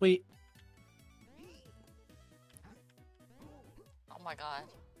 Wait. Oh my god.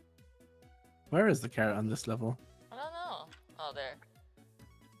 Where is the carrot on this level? I don't know. Oh, there.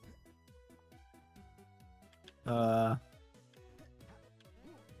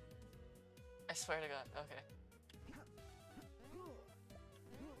 I swear to god. Okay.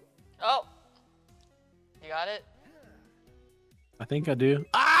 Oh! You got it? I think I do.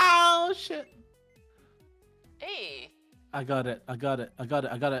 Oh shit! Hey! I got it. I got it. I got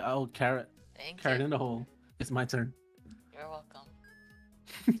it. I got it. Oh, carrot. Thank Carrot you. in the hole. It's my turn. You're welcome.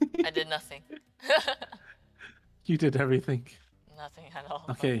 I did nothing. You did everything. Nothing at all.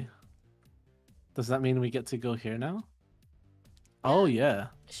 Okay. Does that mean we get to go here now? Oh yeah.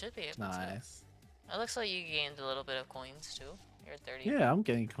 It should be able to. Nice. It looks like you gained a little bit of coins too. You're 30. Yeah, I'm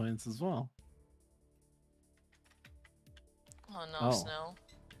getting coins as well. Oh no, Oh. Snow.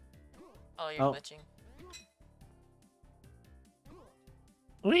 Oh, you're Oh. glitching.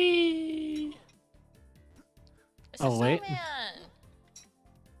 Whee! It's Oh, a wait. snowman!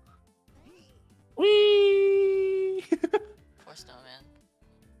 Whee! Poor snowman.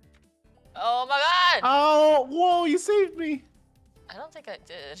 Oh my god! Oh, whoa, you saved me. I don't think I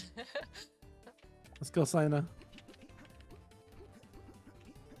did. Let's go, Sina.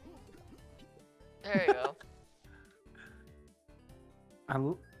 There you go.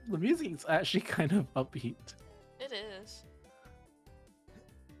 The music's actually kind of upbeat. It is.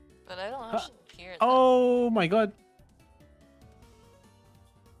 But I don't actually hear it. Oh my god.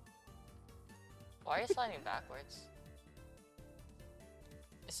 Why are you sliding backwards?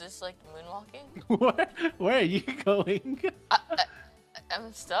 Is this like moonwalking? Where are you going?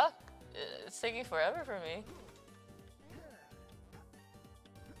 I'm stuck. It's taking forever for me.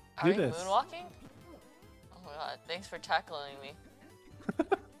 Are Do we this. moonwalking? Oh my god, thanks for tackling me.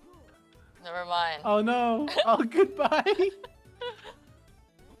 Never mind. Oh no! Oh, goodbye!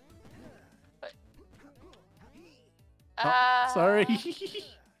 But... Oh, sorry.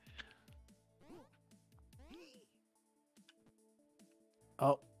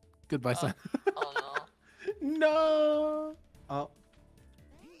 Oh, goodbye, son. Oh no. No! Oh.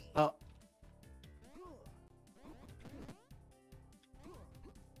 Oh.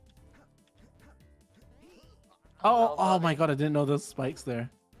 Oh, oh my god, I didn't know those spikes there.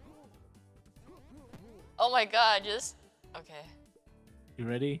 Oh my god, just... Okay. You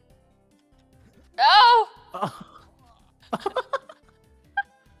ready? Oh! Oh.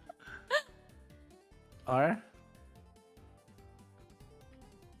 R?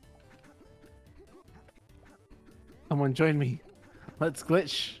 Someone join me. Let's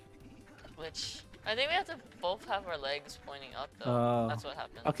glitch. Glitch. I think we have to both have our legs pointing up though. That's what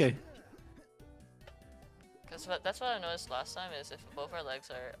happens. Okay. Because that's what I noticed last time is if both our legs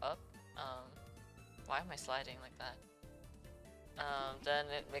are up, why am I sliding like that? Then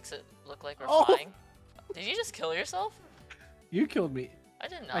it makes it look like we're flying. Did you just kill yourself? You killed me. I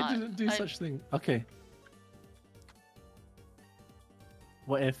did not. I didn't do such thing. Okay.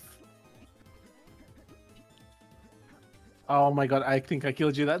 What if... Oh my god, I think I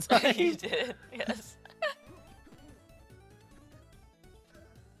killed you that time. You did, yes.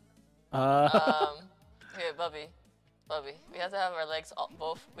 Here, Bubby. Bubby, we have to have our legs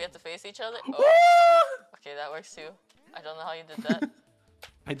both. We have to face each other. Oh. Okay, that works too. I don't know how you did that.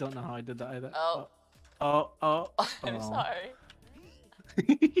 I don't know how I did that either. Oh. I'm sorry.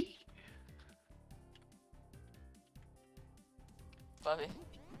 Bubby.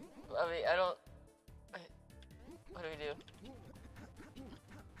 Bubby, I don't... Wait. What do we do?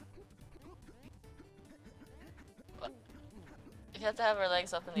 What? You have to have our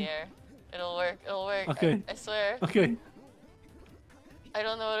legs up in the air. It'll work. It'll work. Okay. I swear. Okay. I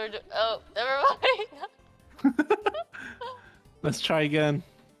don't know what we're doing. Oh, never mind. Let's try again.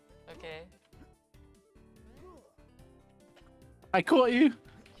 Okay. I caught you.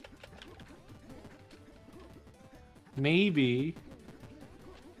 Maybe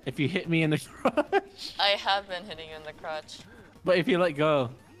if you hit me in the crotch. I have been hitting you in the crotch. But if you let go.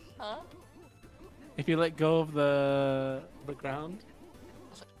 Huh? If you let go of the ground.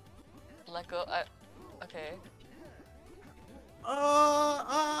 Let go. Okay.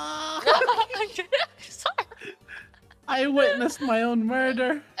 I'm sorry. I witnessed my own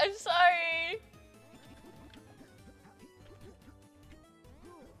murder. I'm sorry.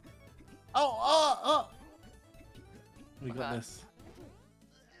 Oh. We got this.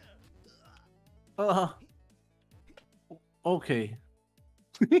 Okay.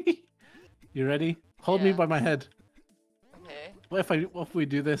 You ready? Hold me by my head. Okay. What if we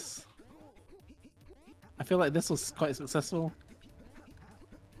do this? I feel like this was quite successful.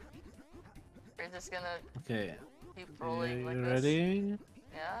 We're just gonna keep rolling like this. Ready?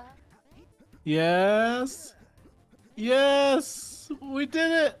 Yeah? Yes! Yes! We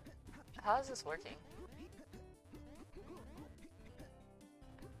did it! How is this working?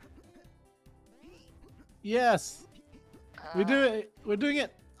 Yes! We do it! We're doing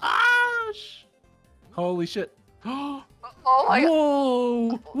it! Ah! Holy shit! Oh my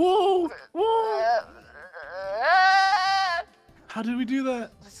god! Whoa! How did we do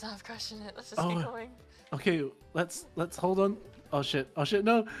that? Let's not question it. Let's just keep going. Okay, let's hold on. Oh shit! Oh shit!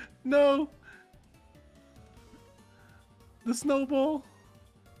 No! No! The snowball.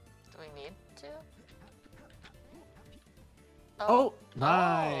 Do we need to? Oh,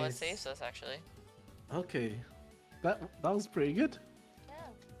 nice. Oh, it saves us actually. Okay, that was pretty good.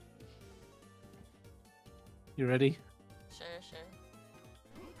 Yeah. You ready? Sure.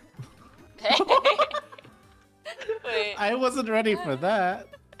 Hey. Wait. I wasn't ready for that.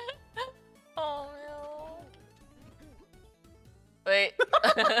 Oh no. Wait.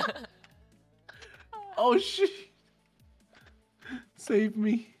 Oh shit. Save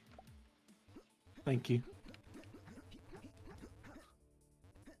me. Thank you.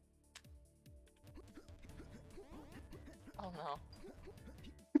 Oh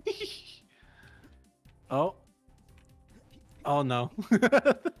no. Oh no.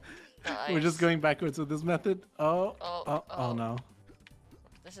 Nice. We're just going backwards with this method. Oh no.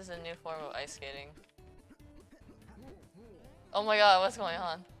 This is a new form of ice skating. Oh my god, what's going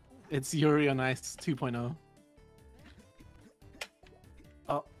on? It's Yuri on Ice 2.0.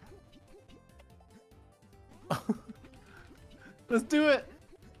 Oh. Let's do it!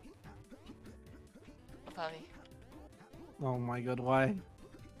 Bobby. Oh my god, why?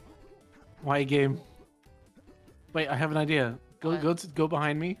 Why game? Wait, I have an idea. Go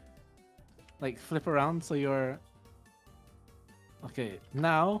behind me. Like flip around so you're... Okay,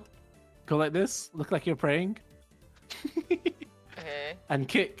 now Go like this. Look like you're praying. Okay. And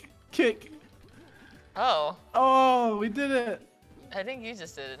kick. Kick. Oh. Oh, we did it. I think you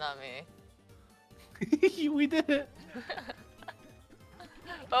just did it, not me. We did it.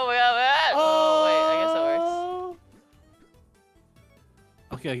 Oh my god, man. Oh, wait, I guess that works.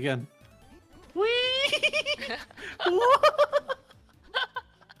 Okay, again. Whee!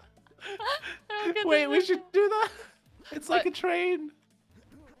 Wait, we should do that. It's like a train.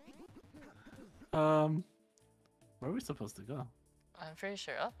 Where are we supposed to go? I'm pretty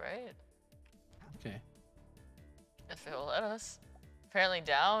sure up, right? Okay. If it will let us. Apparently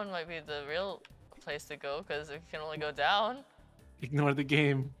down might be the real place to go because we can only go down. Ignore the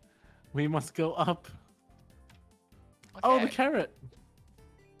game. We must go up. Okay. Oh, the carrot.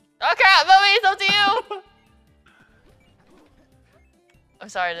 Oh crap, Bubby, it's up to you! I'm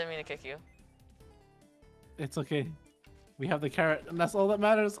sorry, I didn't mean to kick you. It's okay. We have the carrot, and that's all that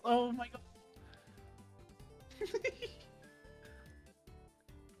matters. Oh my god.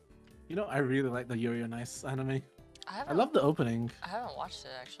 You know, I really like the Yuri on Ice anime. I love the opening. I haven't watched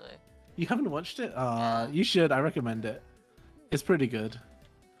it actually. You haven't watched it? Yeah. You should. I recommend it. It's pretty good.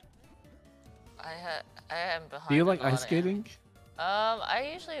 I am behind. Do you like ice skating?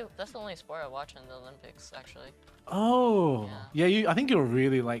 That's the only sport I watch in the Olympics actually. Oh. Yeah, I think you'll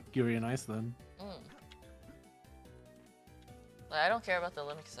really like Yuri on Ice then. Like, I don't care about the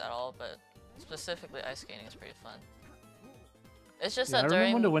Olympics at all, but specifically ice skating is pretty fun. It's just that I during...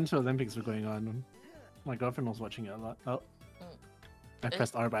 remember when the Winter Olympics were going on. My girlfriend was watching it a lot. Oh. I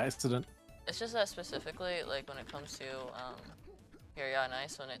pressed R by accident. It's just that specifically, like when it comes to Yuri on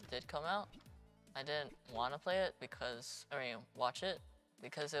Ice, when it did come out, I didn't want to play it because, watch it,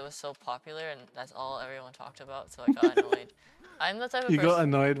 because it was so popular and that's all everyone talked about, so I got annoyed. I'm the type of person... You got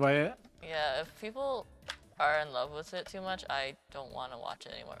annoyed by it? Yeah, if people are in love with it too much, I don't want to watch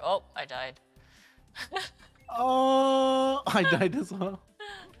it anymore. Oh, I died. Oh, I died as well.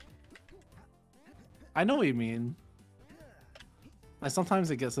 I know what you mean. Like sometimes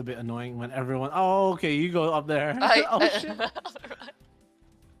it gets a bit annoying when everyone. Oh, okay, you go up there. Oh shit.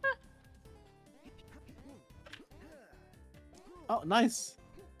 Oh, nice.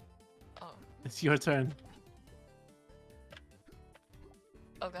 Oh. It's your turn.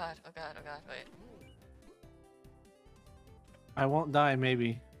 Oh god, oh god, oh god, wait. I won't die,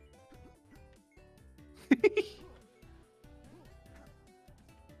 maybe.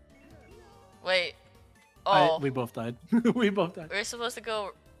 Wait. Oh. We both died. We both died. We're supposed to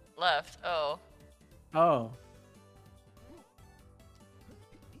go left. Oh. Oh.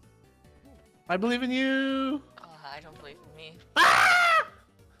 I believe in you. Oh, I don't believe in me. Ah!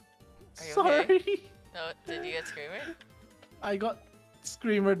 Are you Sorry. okay? No, did you get screamed? I got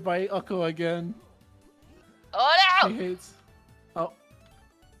screamed by Oko again. Oh no! He hates. Oh.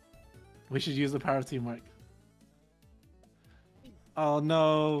 We should use the power teamwork. Oh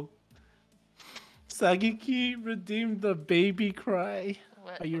no. Sagiki redeemed the baby cry.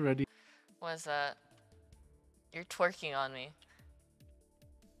 What? Are you ready? What is that? You're twerking on me.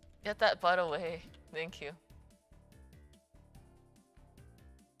 Get that butt away. Thank you.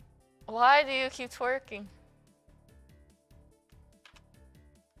 Why do you keep twerking?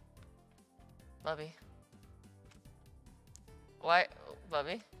 Bubby. Why?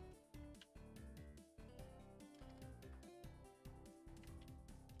 Bubby?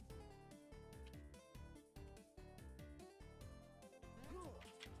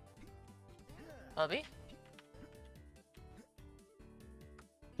 Bubby?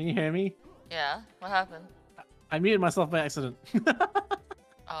 Can you hear me? Yeah, what happened? I muted myself by accident.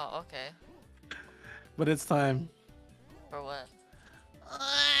 Oh, okay. But it's time. For what?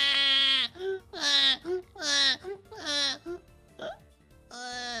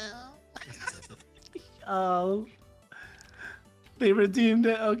 Oh. They redeemed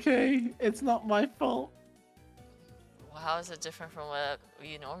it, okay? It's not my fault. Well, how is it different from what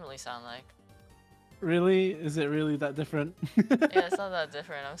you normally sound like? Really? Is it really that different? Yeah, it's not that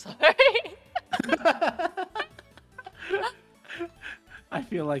different, I'm sorry. I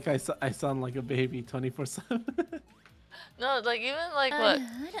feel like I sound like a baby 24/7. No, like even like what?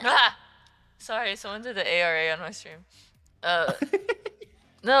 Ah! Sorry, someone did the ARA on my stream.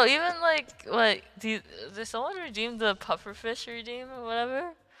 No, even like what? Did someone redeem the pufferfish redeem or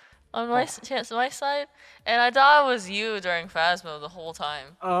whatever on my my side? And I thought it was you during Phasmo the whole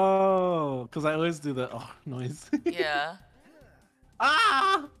time. Oh, because I always do the noise. Yeah.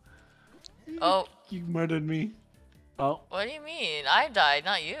 Ah! Oh. You murdered me. Oh. What do you mean? I died,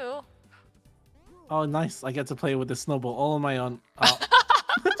 not you. Oh, nice. I get to play with the snowball all on my own. Oh.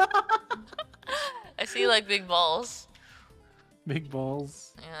 I see like big balls. Big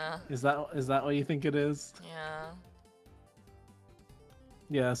balls. Yeah. Is that what you think it is? Yeah.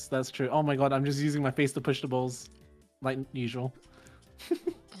 Yes, that's true. Oh my god, I'm just using my face to push the balls, like usual.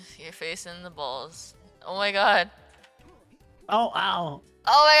 You're facing the balls. Oh my god. Oh, ow.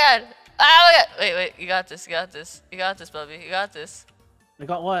 Oh my god. Oh my god. Wait. You got this. You got this. You got this, Bubby. You got this. I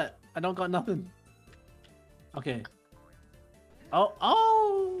got what? I don't got nothing. Okay.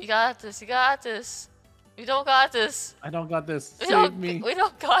 Oh. You got this. You got this. We don't got this. I don't got this. We Save me. We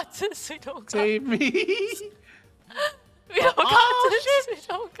don't got this. We don't got Save me. We don't got this. Shit. We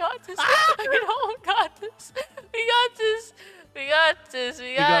don't got this. We don't got this. We got this. We got this.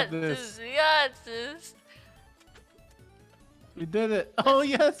 We got this. We got this. We did it. Oh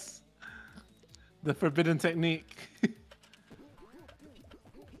yes. The forbidden technique.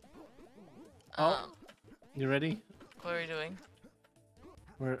 Oh. You ready? What are we doing?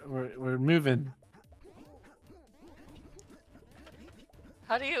 We're moving.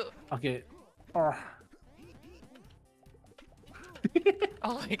 How do you? Okay. Oh.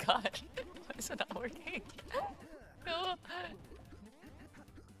 Oh my god. Why is it not working? No.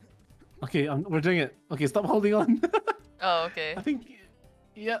 Okay, we're doing it. Okay, stop holding on. Oh, okay. I think.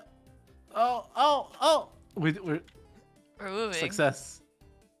 Yeah. Oh. We're moving. Success.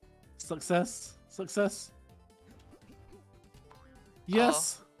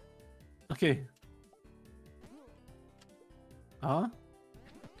 Yes. Oh. Okay. Huh?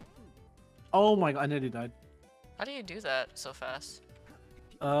 Oh my god, I nearly died. How do you do that so fast?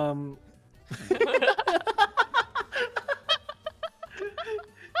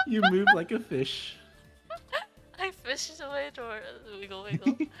 You move like a fish. I fished away toward wiggle.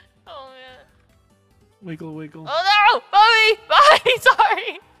 Oh man. Wiggle. Oh no! Bobby!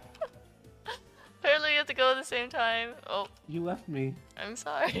 Sorry! Apparently we have to go at the same time. Oh. You left me. I'm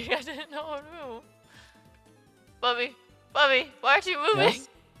sorry, I didn't know how to move. Bubby, why aren't you moving? Yes?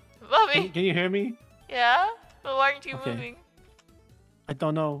 Bubby! Can you hear me? Yeah? But why aren't you Okay. moving? I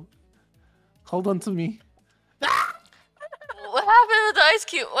don't know. Hold on to me. What happened with the ice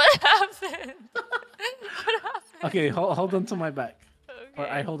cube? What happened? What happened? Okay, hold on to my back. Okay. Or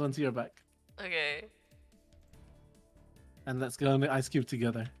I hold on to your back. Okay. And let's go on the ice cube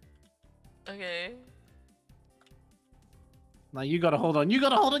together. Okay. Now you gotta hold on.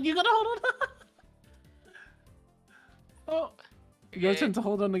 Oh. Your turn to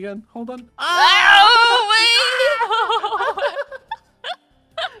hold on again. Hold on. Oh, wait!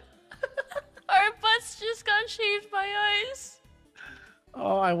 Our butts just got shaved by ice.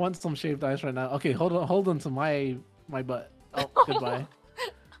 Oh, I want some shaved ice right now. Okay, hold on to my butt. Oh, goodbye.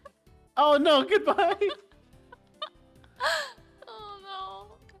 Oh no, goodbye. Oh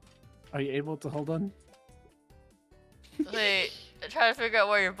no. Are you able to hold on? Wait, I'm trying to figure out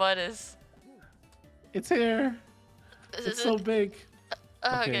where your butt is. It's here. It's so big.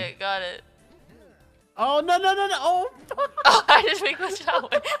 Okay, got it. Oh no. Oh. Oh, how did we glitch that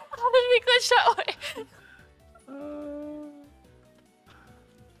way?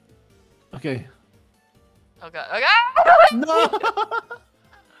 Okay. Oh god. No.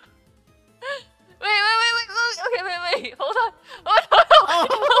 Wait. Okay, hold on. Oh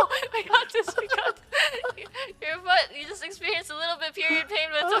no. We got this. Your butt, you just experienced a little bit period pain,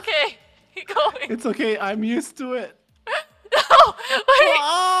 but it's okay. Keep going. It's okay. I'm used to it. No, wait.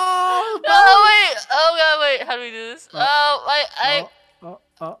 Oh, wait. Oh god, wait. How do we do this?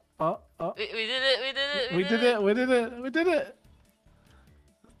 We did it.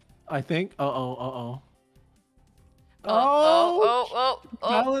 I think. Oh.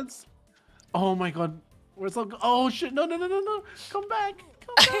 Balance. Oh my god. We're so. Oh shit. No. Come back.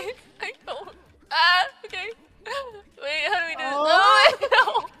 I don't. Okay. Wait, how do we do this? Oh. No.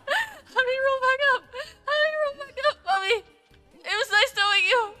 How do you roll back up? Bobby? It was nice knowing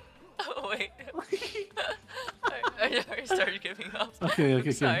you. Oh, wait. I already started giving up.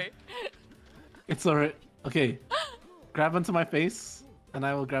 Okay. Sorry. It's alright. Okay. Grab onto my face, and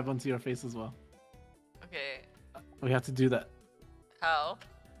I will grab onto your face as well. Okay. We have to do that. How?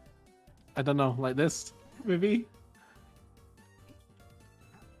 I don't know, like this, maybe?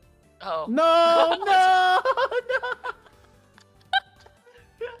 Oh. No!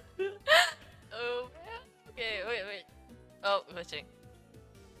 Oh, man. Okay, wait. Oh, glitching.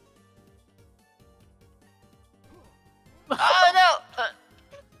 Oh, no!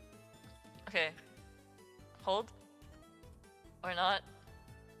 Okay. Hold. Or not.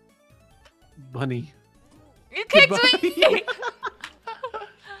 Bunny. You kicked me!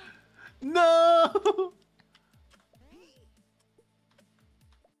 No!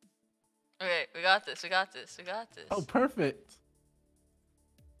 Okay, we got this. Oh, perfect.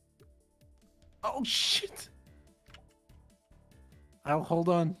 Oh, shit. I'll hold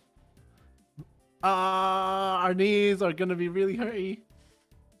on. Our knees are gonna be really hurty.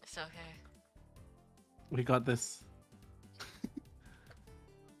 It's okay. We got this.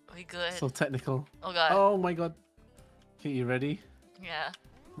 We good. So technical. Oh god. Oh my god. Okay, you ready? Yeah.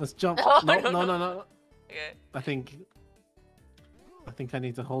 Let's jump. No, No, no, no, no. no, no. Okay. I think I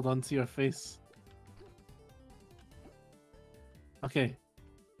need to hold on to your face. Okay.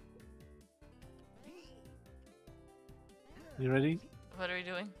 You ready? What are we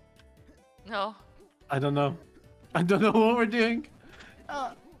doing? No. I don't know. I don't know what we're doing.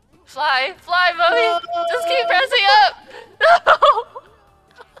 Fly, fly, Bubby! No! Just keep pressing up! No!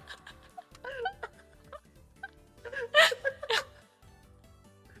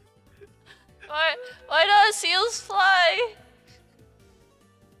 Why don't seals fly?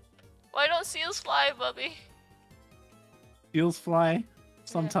 Why don't seals fly, Bubby? Seals fly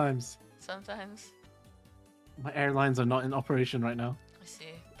sometimes. Yeah, sometimes. My airlines are not in operation right now. I see.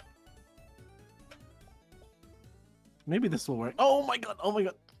 Maybe this will work. Oh my god! Oh my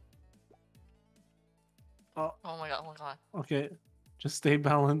god! Oh, Oh my god, oh my god. okay. Just stay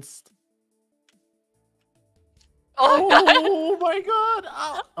balanced. Oh my god! Oh my god!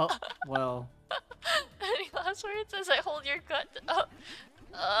 Ow. Oh, well. Any last words as I hold your gut up?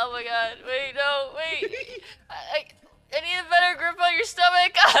 Oh my god, wait, no, wait. I need a better grip on your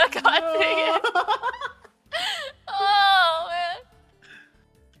stomach. God dang it. Oh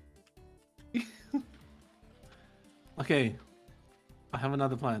man. Okay. I have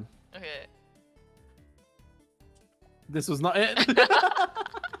another plan. Okay. This was not it.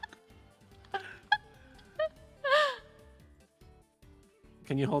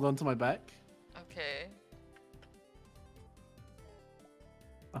 Can you hold on to my back? Okay.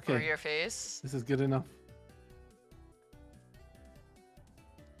 Okay. Or your face. This is good enough.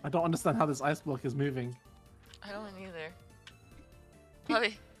 I don't understand how this ice block is moving. I don't either.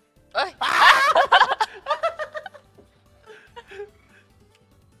 Bobby. Bobby.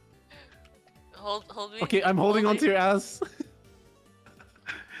 Hold me. Okay, I'm holding Hold onto your ass.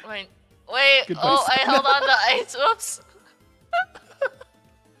 Wait. Goodbye, Oh, I Sana. held on to ice. Whoops.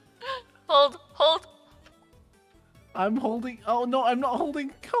 Hold. I'm holding. Oh no, I'm not holding.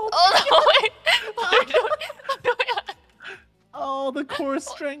 Help. Oh no, wait. What are you doing? What's going on? Oh, the core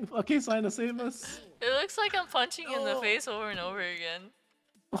strength. Okay, Sina, save us. It looks like I'm punching you in the face over and over again.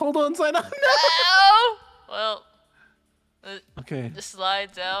 Hold on, Sina. No. Ow! Well, Okay. just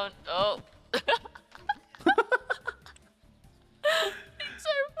slide down. Oh. Things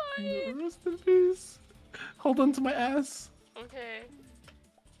are fine. Rest in peace. Hold on to my ass. Okay.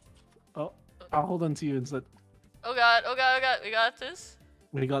 Oh, I'll hold on to you instead. Oh god, oh god, oh god. We got this.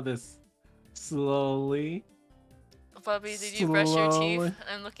 We got this. Slowly. Bubby, did you brush your Slowly. teeth?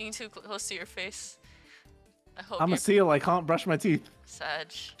 I'm looking too close to your face. I hope I'm you're a seal. I can't brush my teeth.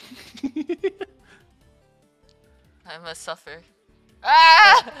 Sag. I must suffer.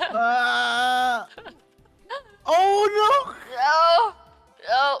 Ah! Oh no! No!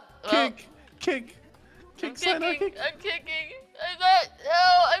 No! Kick! I'm Sina, kicking! kick! I'm kicking! I'm not! No!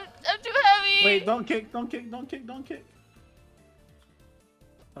 I'm too heavy! Wait, don't kick!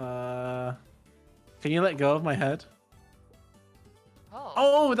 Can you let go of my head? Oh.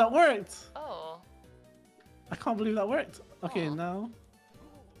 Oh, that worked! Oh. I can't believe that worked. Okay, Aw. now.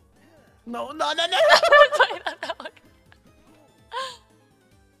 No! Sorry, not that one.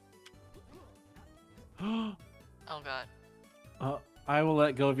 Oh god. I will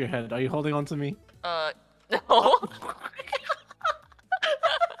let go of your head. Are you holding on to me? No. Help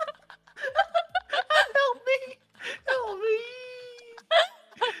me! Help me!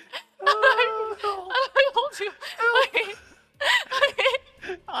 How do I hold you? Wait.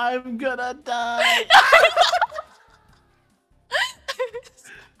 I'm gonna die!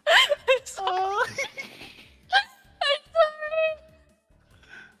 I'm sorry. I'm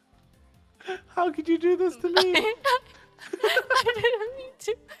sorry. How could you do this to me? I didn't mean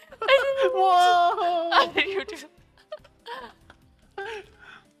to. Whoa! How did you do?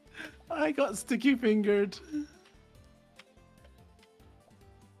 I got sticky fingered.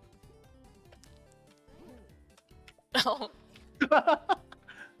 Oh.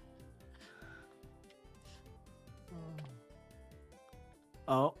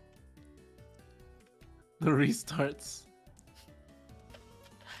 Oh. The restarts.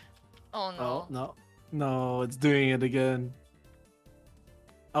 Oh no. Oh, no. No, it's doing it again.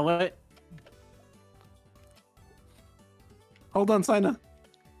 Oh, wait. Hold on, Sina.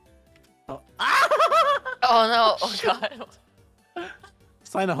 Oh. Oh no. Oh god.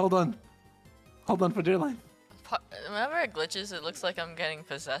 Sina, hold on. Hold on for dear life. Whenever it glitches, it looks like I'm getting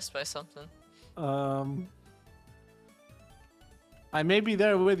possessed by something. I may be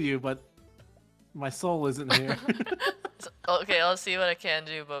there with you, but my soul isn't here. Okay, I'll see what I can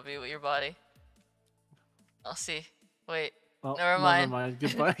do, Bubby, with your body. I'll see. Wait. Oh, never mind. Never mind.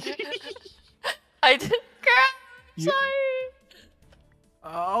 Goodbye. I did. Crap. You... Sorry.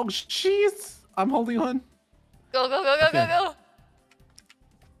 Oh, jeez. I'm holding on. Go, go, go, go, Okay. go.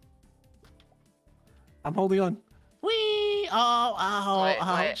 I'm holding on. Whee! Oh, ow, Wait,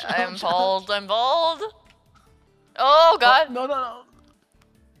 ouch, wait. ouch, I'm ouch. bald. I'm bald. Oh, God. Oh, no, no, no.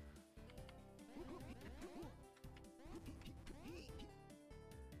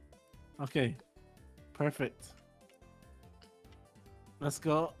 Okay. Perfect. Let's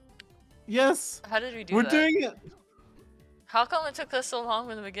go. Yes! How did we do We're that? doing it! How come it took us so long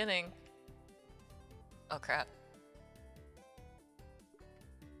in the beginning? Oh, crap.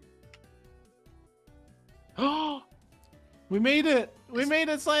 Oh! We made it! We made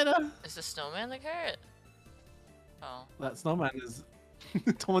it, Saina! Is the snowman the carrot? Oh. That snowman is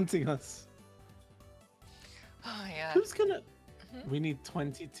taunting us. Oh, yeah. Who's gonna... We need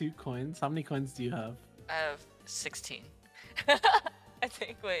 22 coins. How many coins do you have? I have 16. I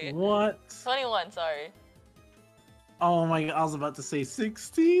think, wait. What? 21, sorry. Oh my god, I was about to say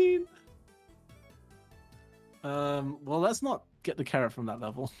 16! Well, let's not get the carrot from that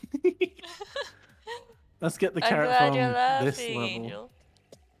level. Let's get the carrot from this level. Angel.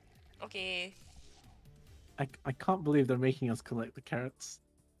 Okay. I can't believe they're making us collect the carrots.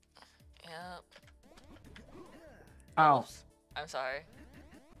 Yep. Ow. Oops. I'm sorry.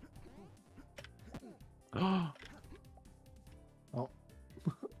 Oh.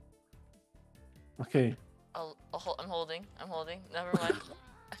 Okay. I'm holding. I'm holding. Never mind.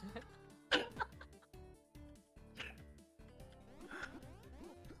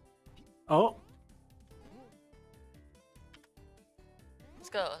 Oh. Let's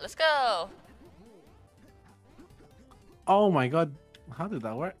go. Let's go. Oh my god. How did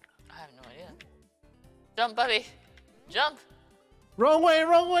that work? I have no idea. Jump, Bubby. Jump. Wrong way,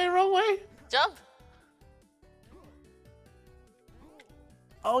 wrong way, wrong way. Jump.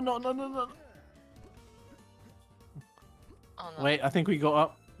 Oh no, no, no, no. Oh no. Wait, I think we go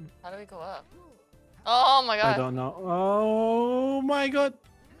up. How do we go up? Oh my god. I don't know. Oh my god.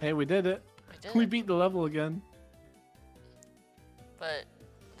 Hey, we did it. We did. We beat the level again. But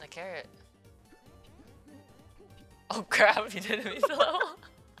the carrot. Oh crap, you didn't beat the level.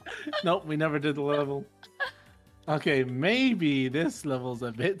 Nope, we never did the level. Okay, maybe this level's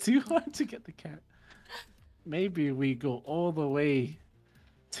a bit too hard to get the carrot. Maybe we go all the way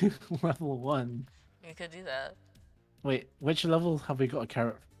to level 1. You could do that. Wait, which level have we got a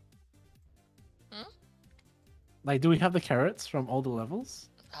carrot? Hmm? Like, do we have the carrots from all the levels?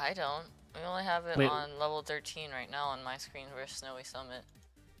 I don't. We only have it Wait. on level 13 right now on my screen for Snowy Summit.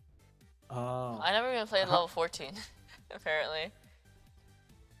 Oh. I never even played level 14, apparently.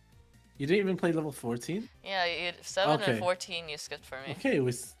 You didn't even play level 14? Yeah, 7 Okay. and 14 you skipped for me. Okay,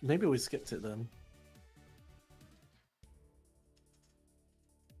 maybe we skipped it then.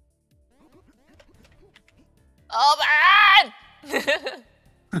 Oh man!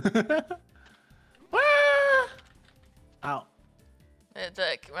 Ow.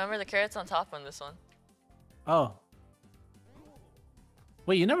 Remember the carrot's on top on this one? Oh.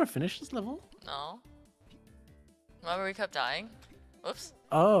 Wait, you never finished this level? No. Remember we kept dying? Whoops.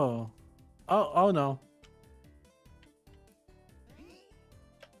 Oh. Oh no.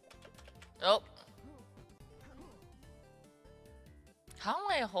 Nope. How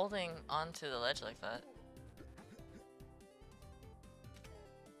am I holding onto the ledge like that?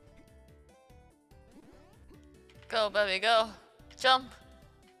 Go, baby, go. Jump.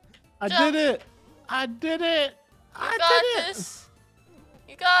 I Jump. did it! I did it! You got this.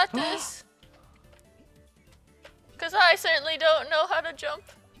 You got this. Because I certainly don't know how to jump.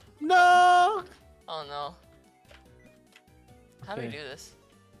 No! Oh no. How do we Okay. do this?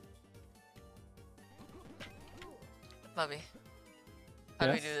 Bubby. How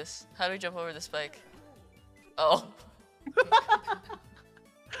do we do Yes? this? How do we jump over the spike? Oh.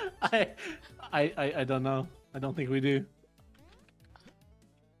 I don't know. I don't think we do.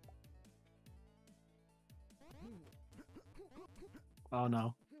 Oh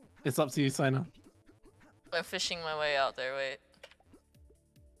no. It's up to you, Sina. I'm fishing my way out there, wait.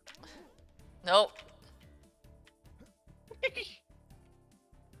 Nope.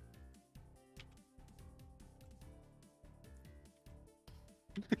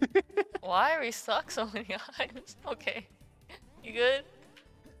 Why are we stuck so many times? Okay. You good?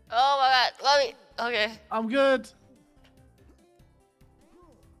 Oh my god, Bubby! Okay. I'm good.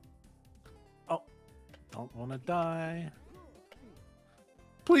 Oh. Don't wanna die.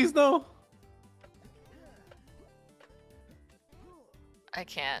 Please no. I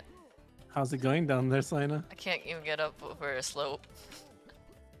can't. How's it going down there, Sina? I can't even get up over a slope.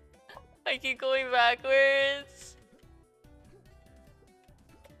 I keep going backwards.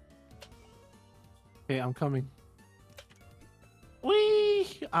 Okay, I'm coming.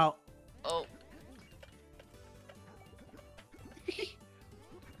 Whee! Ow. Oh.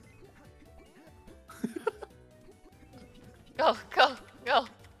 Go, go, go,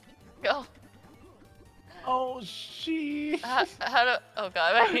 go. Oh, she. How do? Oh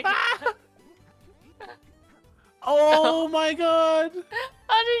god. Oh my god.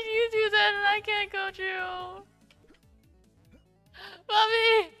 How did you do that and I can't go through?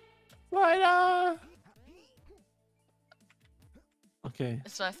 Bubby! Sina! Okay.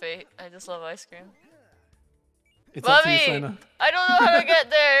 It's my fate. I just love ice cream. It's up to you, Bubby! Sina. I don't know how to get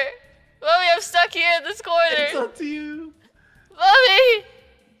there. Bubby, I'm stuck here in this corner. It's up to you. Bubby!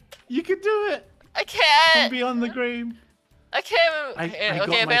 You can do it. I can't. From beyond the grave. I can't move. I Okay, got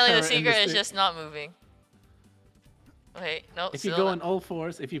my apparently the carrot in secret the is stick. just not moving. Wait, nope. If you go on all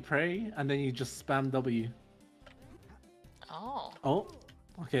fours, if you pray, and then you just spam W. Oh. Oh,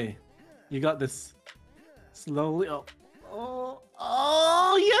 okay. You got this. Slowly up. Oh,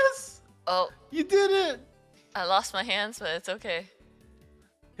 oh, yes! Oh, You did it! I lost my hands, but it's okay.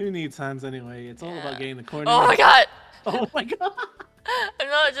 Who needs hands anyway? It's all about Yeah. getting the corner. Oh my god! Oh my god!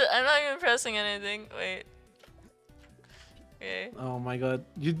 I'm not even pressing anything. Wait. Okay. Oh my god.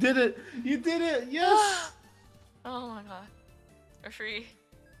 You did it! You did it! Yes! Oh my god. We're free.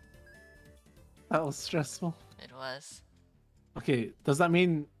 That was stressful. It was. Okay, does that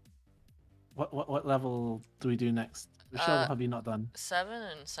mean what level do we do next? Which level have you not done? 7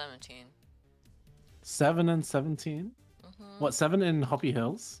 and 17. 7 and 17? What, 7 in Hoppy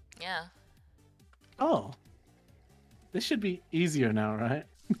Hills? Yeah. Oh. This should be easier now, right?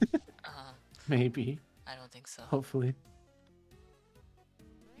 Maybe. I don't think so. Hopefully.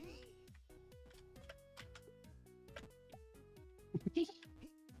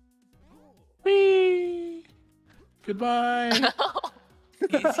 Whee! Goodbye!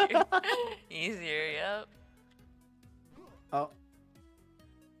 Easier. Easier, yep. Oh.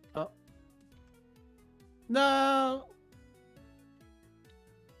 Oh. No!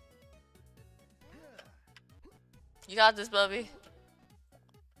 You got this, Bubby.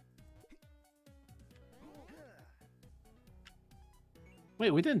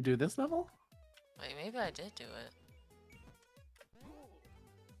 Wait, we didn't do this level? Wait, maybe I did do it.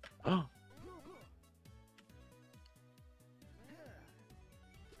 Oh.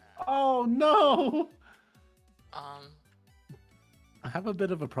 Oh no! I have a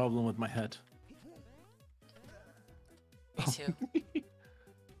bit of a problem with my head. Me too.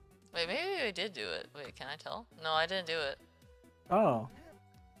 Wait, maybe I did do it. Wait, can I tell? No, I didn't do it. Oh.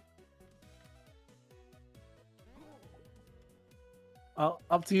 Oh,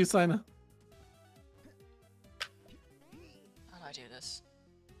 up to you, Sina. How do I do this?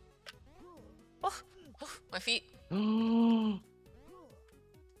 Oh, oh my feet.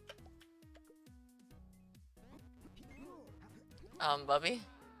 Bubby?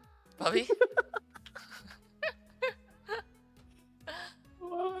 Bubby?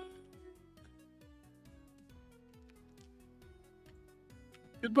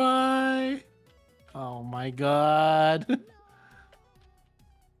 Goodbye. Oh my god.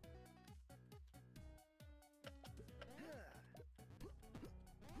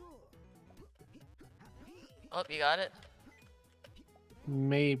 Oh, you got it?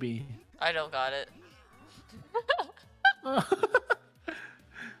 Maybe. I don't got it.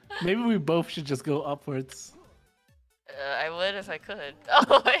 Maybe we both should just go upwards. I would if I could.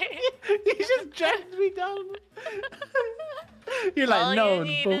 Oh, wait. You just dragged me down. You're like, all no, you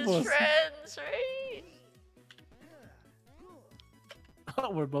need both is of us. friends, right? Oh,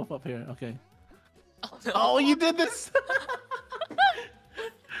 we're both up here. Okay. Oh, no. Oh, you did this.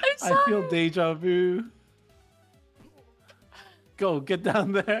 I'm sorry. I feel deja vu. Go, get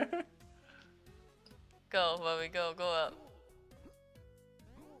down there. Go, Bubby, go up.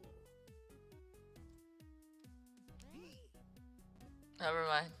 Never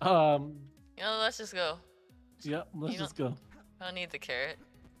mind. You know, let's just go. Yep, let's just go. I don't need the carrot.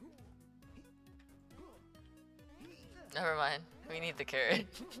 Never mind. We need the carrot.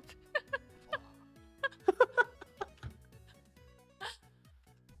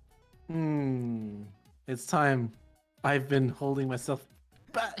 It's time. I've been holding myself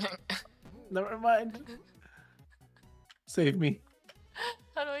back. Never mind. Save me.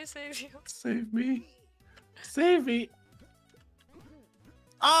 How do I save you? Save me. Save me.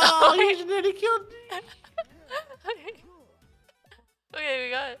 Oh, you nearly killed me. Okay, we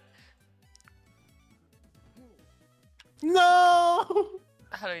got it. No.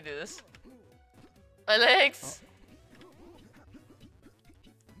 How do we do this? My legs!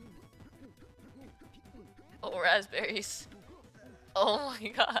 Oh, raspberries. Oh my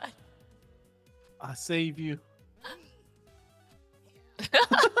god. I save you.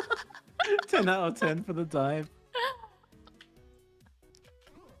 10 out of 10 for the dive.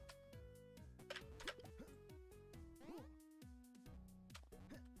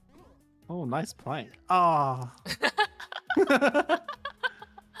 Oh, nice plank. Ah.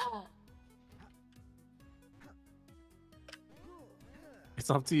 It's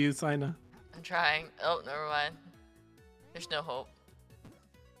up to you, Sina. I'm trying. Oh, never mind. There's no hope.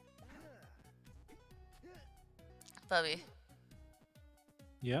 Bubby.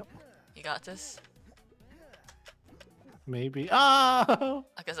 Yep. You got this? Maybe. Oh!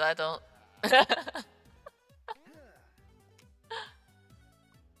 Because I don't.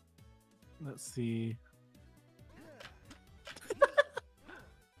 Let's see.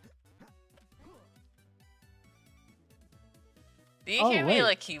 Do you hear me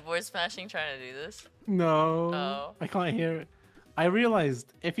like keyboard smashing trying to do this? No. Oh. I can't hear it. I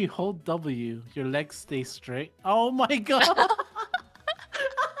realized if you hold W, your legs stay straight. Oh my god!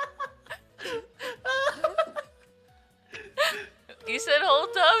 You said hold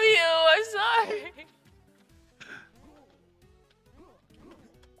W, I'm sorry.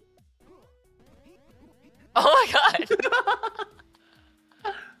 Oh my god!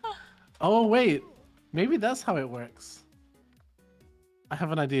 Oh wait, maybe that's how it works. I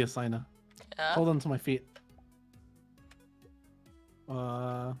have an idea, Sina. Yeah? Hold on to my feet.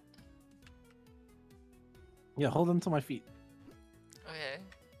 Yeah, hold on to my feet. Okay.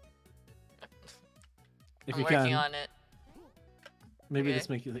 If I'm you working can. on it. Maybe Okay. just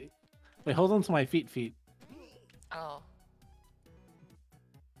make you late. Wait, hold on to my feet. Oh.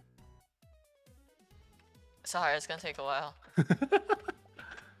 Sorry, it's gonna take a while.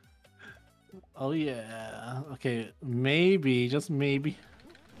 Oh yeah. Okay, maybe, just maybe.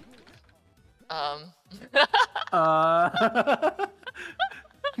 Um.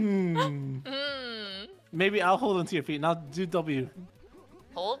 Maybe I'll hold onto your feet. Now do W.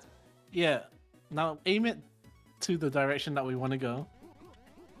 Hold? Yeah. Now aim it to the direction that we want to go.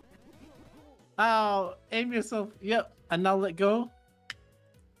 Ow! Aim yourself. Yep. And now let go.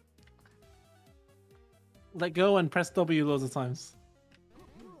 Let go and press W loads of times.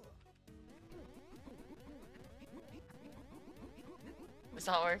 It's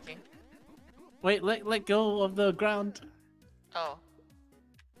not working. Wait, let go of the ground. Oh.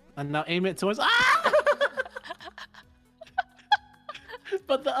 And now aim it towards. Ah!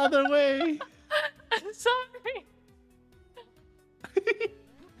 But the other way. I'm sorry.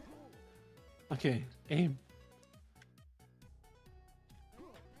 Okay, aim.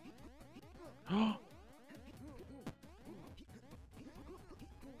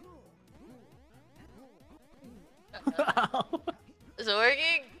 Is it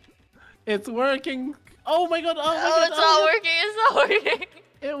working? It's working. Oh my god! Oh my Oh, god! it's not working. It's not working.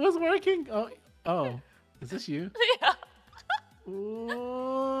 It was working. Oh, is this you? Yeah.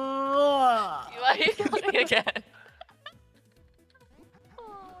 Why Why are you coming again?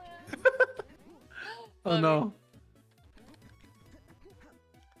 Oh no.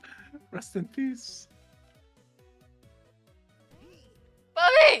 Rest in peace.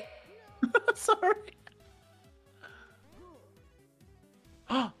 Bubby! Sorry.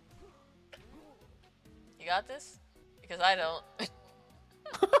 You got this? Because I don't.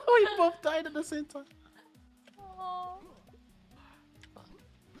 We both died at the same time.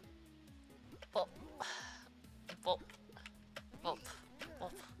 Boop. Boop. Boop.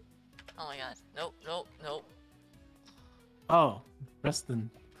 Boop. Oh my god. Nope, nope, nope. Oh, Reston.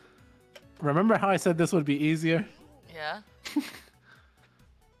 Remember how I said this would be easier? Yeah?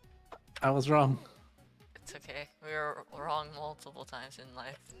 I was wrong. It's okay. We were wrong multiple times in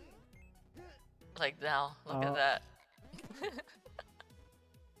life. Like now, look at that.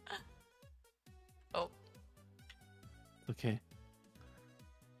 Oh. Okay.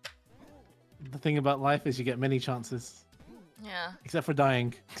 The thing about life is you get many chances. Yeah. Except for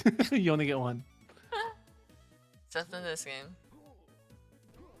dying. You only get one. Except in this game.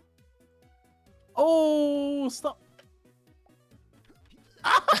 Oh, stop.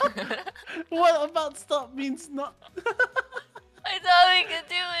 What about stop means not? I thought we could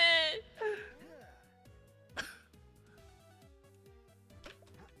do it!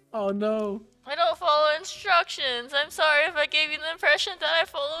 Oh no. I don't follow instructions. I'm sorry if I gave you the impression that I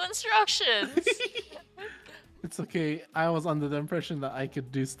follow instructions. It's okay. I was under the impression that I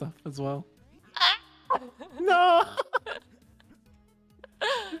could do stuff as well. No!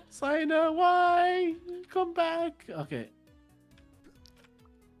 Sina, why? Come back. Okay.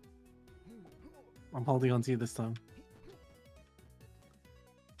 I'm holding on to you this time.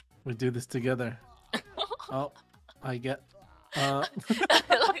 We do this together. Oh, I get. I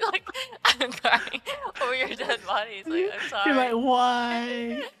look like I'm crying over your dead body. It's like, I'm sorry. You're like,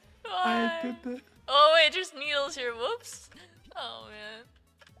 why? Why? I did that. Oh wait, there's needles here. Whoops. Oh man.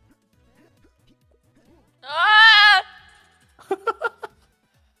 Ah!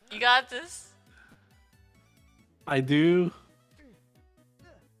 You got this. I do.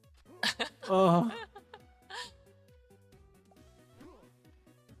 Oh.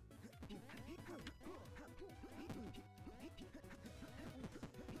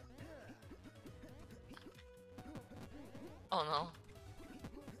 Oh no.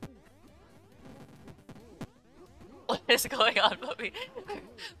 What is going on, Bubby?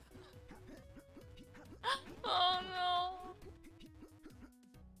 Oh no.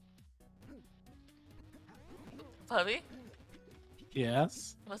 Bubby?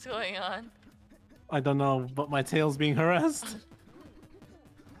 Yes? What's going on? I don't know, but my tail's being harassed.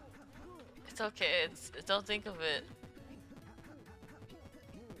 It's okay, don't think of it.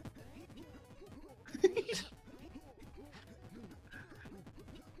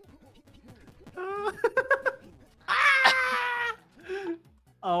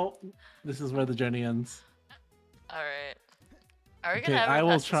 Oh, this is where the journey ends. Alright. Are we Okay, gonna ever I will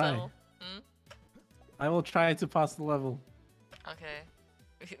pass this try. level? Hmm? I will try to pass the level. Okay.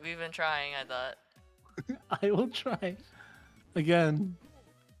 We've been trying, I thought. I will try. Again.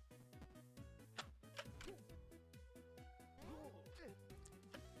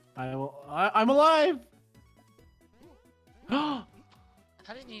 I'm alive! How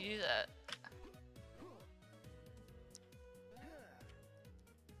did you do that?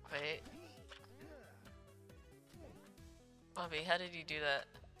 Wait. Bobby, how did you do that?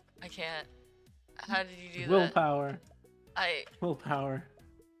 I can't. How did you do that? Willpower. Willpower.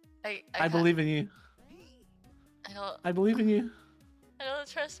 I believe in you. I believe in you. I don't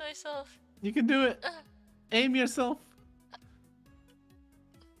trust myself. You can do it. Aim yourself.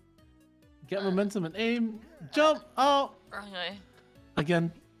 Get momentum and aim. Jump. Oh. Wrong way.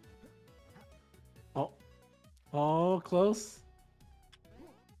 Again. Oh. Oh, close.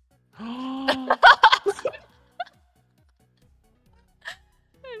 I'm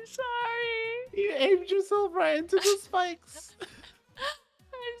sorry. You aimed yourself right into the spikes.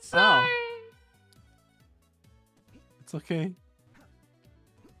 I'm sorry. Ow. It's okay.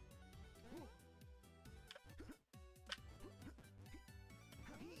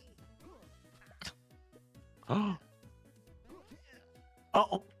 Oh.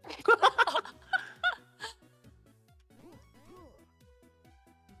 Oh.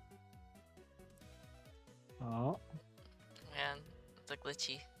 Oh. Man, it's a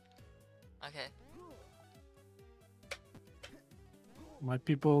glitchy. Okay. My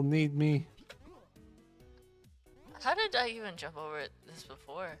people need me. How did I even jump over this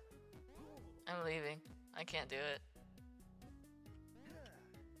before? I'm leaving. I can't do it.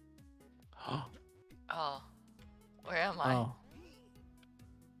 Oh. Where am I? Oh.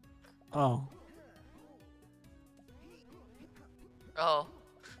 Oh. Oh.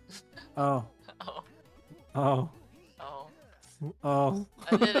 Oh. Oh. Oh. Oh. Oh.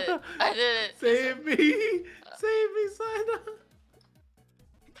 I did it. I did it. Save me. Save me, Sana.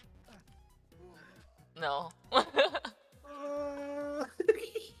 No.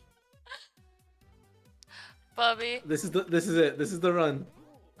 Bubby. This is it. This is the run.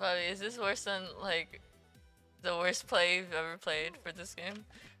 Bubby, is this worse than like the worst play you've ever played for this game?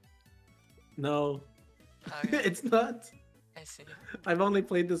 No. Okay. It's not. I see. I've only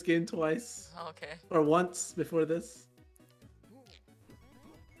played this game twice. Okay. Or once before this.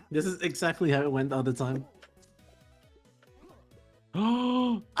 This is exactly how it went all the time.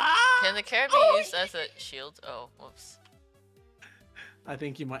 Oh! Can the carrot be used as a shield? Oh, whoops. I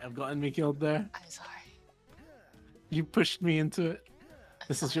think you might have gotten me killed there. I'm sorry. You pushed me into it.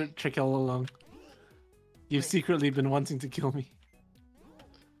 This is your trick all along. You've secretly been wanting to kill me.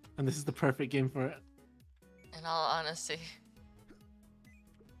 And this is the perfect game for it. In all honesty,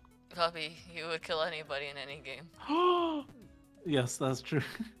 Bubby, you would kill anybody in any game. Yes, that's true.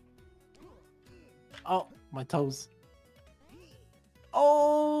 Oh, my toes.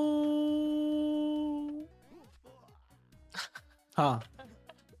 Oh! Huh.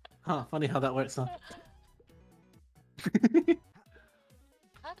 Huh, funny how that works, huh?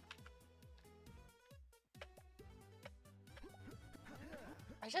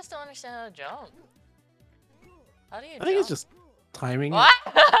 I just don't understand how to jump. How do you jump? I think it's just timing. What?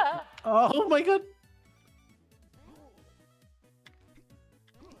 Oh my god!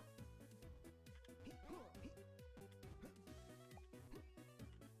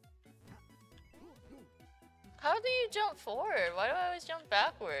 How do you jump forward? Why do I always jump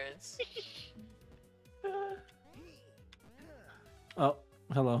backwards? Oh,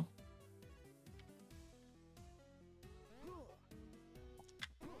 hello.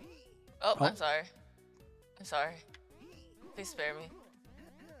 Oh, I'm sorry. I'm sorry. Please spare me.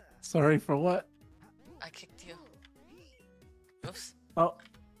 Sorry for what? I kicked you. Oops. Oh.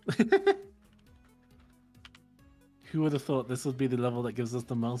 Who would have thought this would be the level that gives us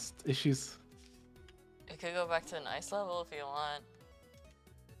the most issues? We could go back to an ice level if you want.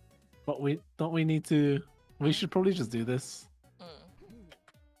 But we need to. We should probably just do this.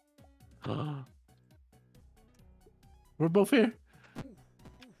 We're both here.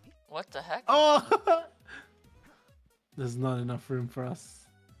 What the heck? Oh! There's not enough room for us.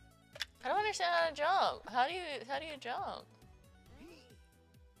 I don't understand how to jump. How do you jump?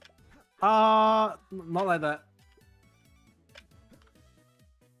 Not like that.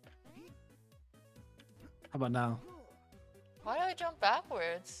 How about now? Why do I jump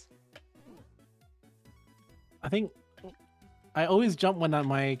backwards? I think I always jump when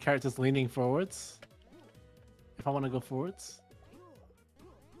my character's leaning forwards. If I want to go forwards.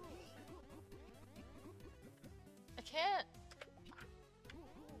 I can't.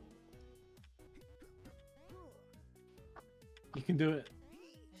 You can do it.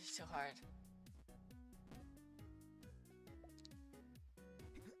 It's too hard.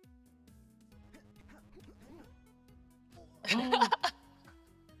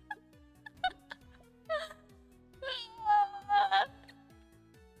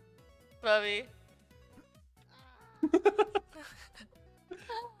 Bubby.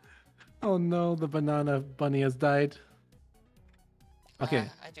 Oh no, the banana bunny has died. Okay.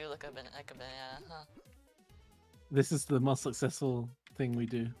 I do look like a banana, huh? This is the most successful thing we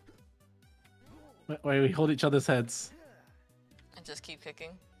do. Where we hold each other's heads. And just keep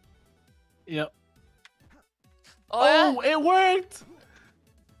kicking. Yep. Oh, yeah? It worked!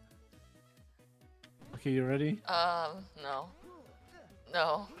 Okay, you ready? No.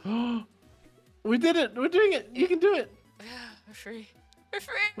 No. We did it! We're doing it! You can do it! Yeah, we're free. We're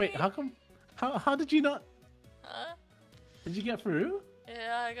free! Wait, how come? How did you not? Huh? Did you get through?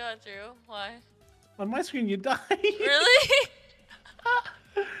 Yeah, I got through. Why? On my screen, you died. Really?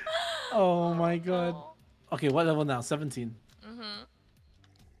 Oh my god. No. Okay, what level now? 17. Mm-hmm.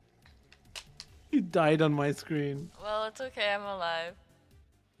 You died on my screen. Well, it's okay. I'm alive.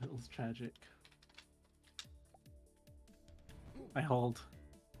 That was tragic. I hold.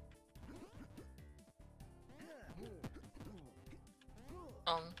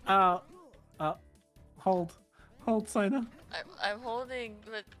 Hold. Hold, Sina. I'm holding,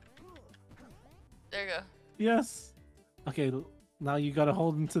 but... There you go. Yes. Okay, now you gotta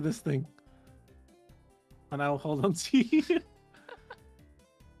hold into this thing. And I'll hold on to you.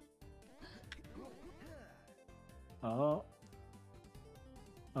 Oh.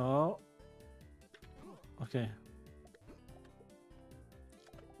 Oh. Okay.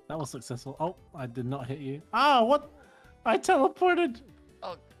 That was successful. Oh, I did not hit you. Ah, what? I teleported.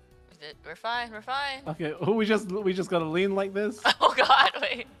 Oh, we're fine. We're fine. Okay, we just gotta lean like this. Oh god,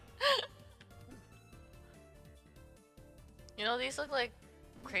 wait. You know, these look like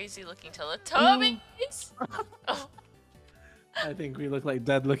crazy looking Teletubbies. Oh. I think we look like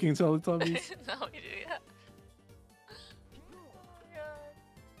dead looking Teletubbies. No, we do, yeah.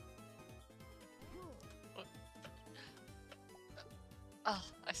 Oh,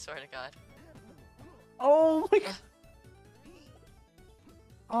 I swear to God. Oh my god.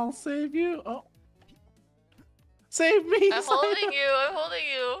 I'll save you. Oh. Save me! I'm holding you. I'm holding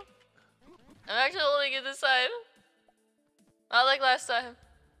you. I'm actually holding you this time. Not like last time.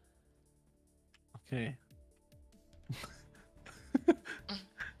 Okay.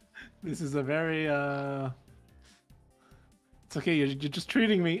 This is a very It's okay, you're just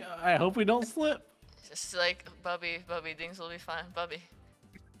treating me. I hope we don't slip. Just like Bubby, things will be fine. Bubby.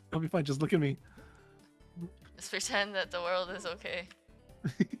 I'll be fine, just look at me. Just pretend that the world is okay.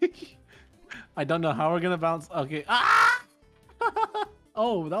 I don't know how we're gonna bounce. Okay. Ah!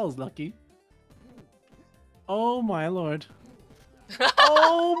 Oh, that was lucky. Oh my lord.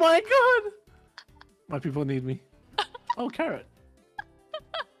 Oh my god! My people need me. Oh, carrot.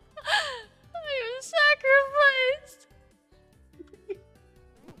 I was sacrificed.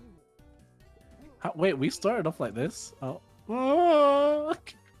 Wait, we started off like this? Oh. Oh.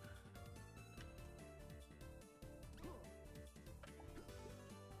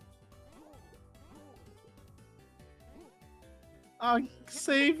 I'll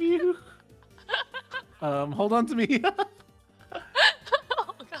save you. Hold on to me.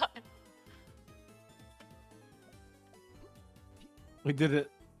 Oh god. We did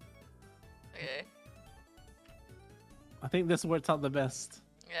it. Okay. think this worked out the best.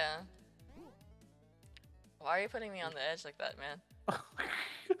 Yeah. Why are you putting me on the edge like that, man?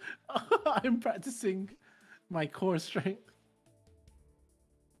 I'm practicing my core strength.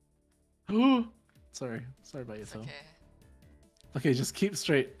 Sorry about It's yourself. okay. Okay, just keep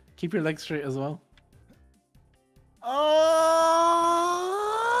straight. Keep your legs straight as well. Oh!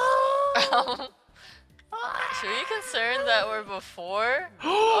 Should we be concerned that we're before?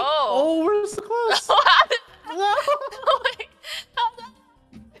 Oh, we're so close. What happened? No!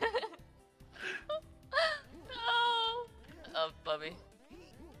 No. Bubby.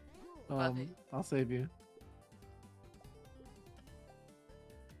 Bubby. I'll save you.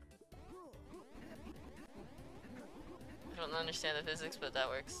 I don't understand the physics, but that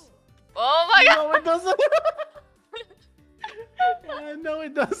works. Oh my god! No, it doesn't. Yeah, no,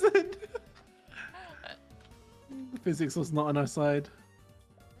 it doesn't. The physics was not on our side.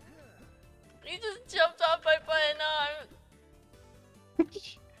 You just jumped off my butt. Now I'm.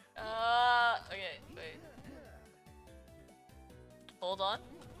 Okay, wait. Hold on.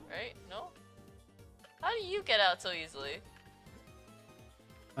 Right? No? How do you get out so easily?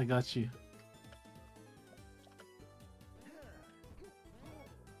 I got you.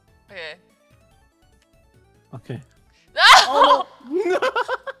 Okay. Okay. No! Oh no!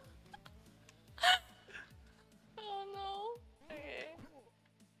 Oh no. Okay.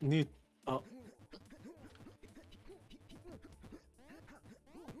 Need. Oh.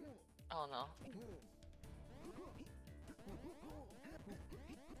 Oh no.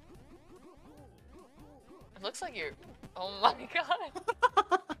 It looks like you're. Oh my god.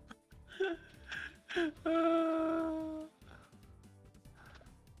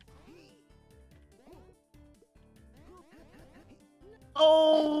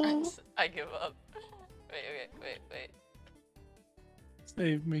 Oh! I give up. Wait.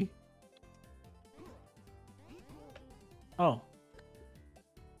 Save me. Oh.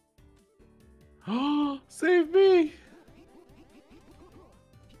 Oh! Save me!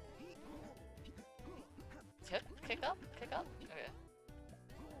 Kick up? Okay.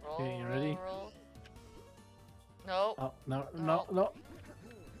 Roll, Okay, you ready? roll. No. Oh, no. No. No.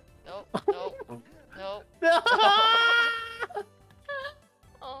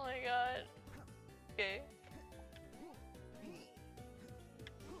 Oh my god. Okay.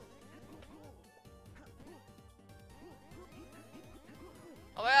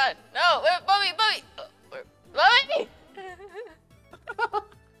 Oh my god. No! Wait, Bubby! Bubby!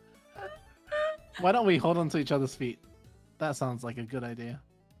 Why don't we hold on to each other's feet? That sounds like a good idea.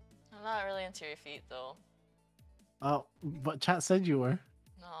 I'm not really into your feet though. Oh, but chat said you were.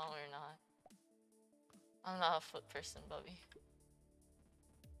 No, we're not. I'm not a foot person, Bubby.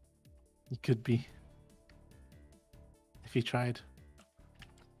 You could be. If you tried.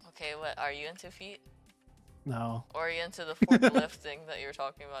 Okay, what? Are you into feet? No. Or are you into the forklifting that you were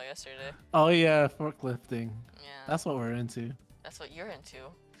talking about yesterday? Oh yeah, forklifting. Yeah. That's what we're into. That's what you're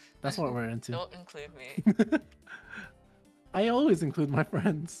into. That's what we're into. Don't include me. I always include my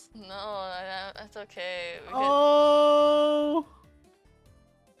friends. No, that's okay. Oh!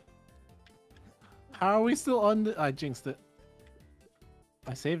 How are we still on the... I jinxed it.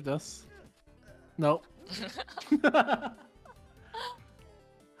 I saved us. Nope. How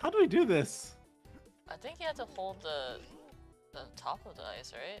do we do this? I think you have to hold the top of the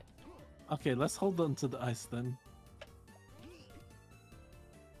ice, right? Okay, let's hold on to the ice then.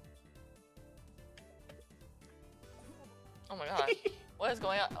 Oh my god. What is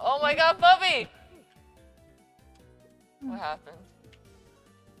going on? Oh my god, Bubby! What happened?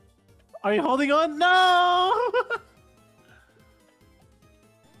 Are you holding on? No!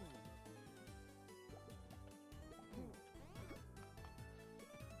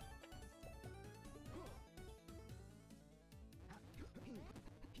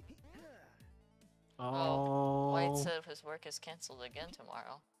 Oh. White said his work is cancelled again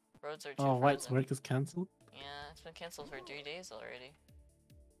tomorrow. Roads are too frozen. White's work is cancelled? Yeah, it's been cancelled for 3 days already.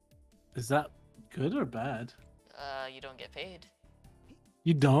 Is that good or bad? You don't get paid.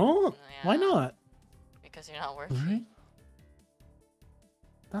 You don't? Yeah, Why not? because you're not working. Right?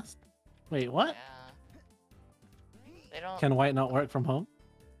 That's... Wait, what? Yeah. They don't... Can White not work from home?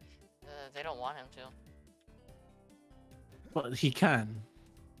 They don't want him to. But he can.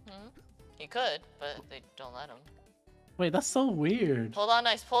 He could, but they don't let him. Wait, that's so weird. Hold on,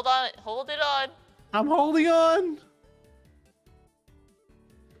 nice. Hold on. Hold it on. I'm holding on!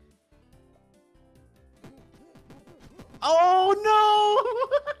 Oh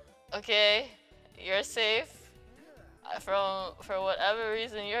no! Okay, you're safe. For whatever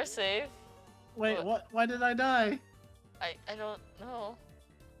reason, you're safe. Wait, what? Why did I die? I don't know.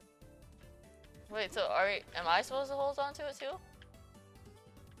 Wait, so am I supposed to hold on to it too?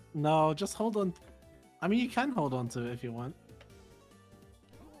 No, just hold on. I mean, you can hold on to it if you want.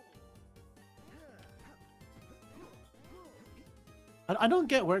 I don't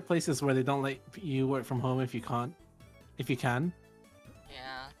get workplaces where they don't let you work from home if you can't. If you can.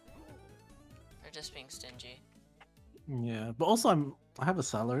 Yeah. They're just being stingy. Yeah, but also I have a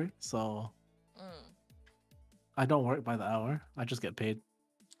salary, so I don't work by the hour. I just get paid.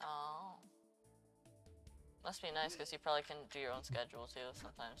 Oh. Must be nice because you probably can do your own schedule too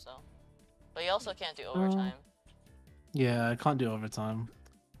sometimes, though. But you also can't do overtime. Yeah, I can't do overtime.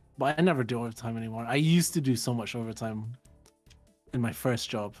 But I never do overtime anymore. I used to do so much overtime in my first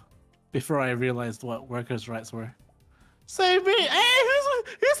job before I realized what workers' rights were. Save me! Hey,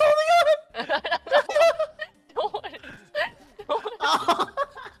 who's holding on? Don't worry. I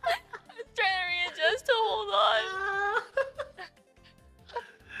was trying to readjust to hold on.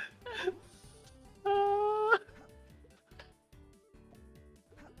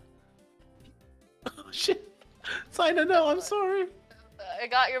 Oh shit! Saina, no, I'm sorry. I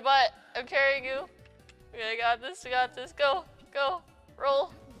got your butt. I'm carrying you. Okay, I got this. We got this. Go. Go.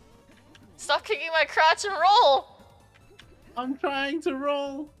 Roll. Stop kicking my crotch and roll! I'm trying to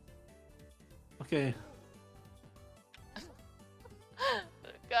roll. Okay.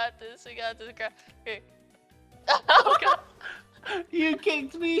 Got this. We got this. Okay. Oh god. You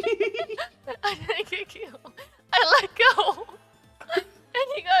kicked me. I didn't kick you. I let go. And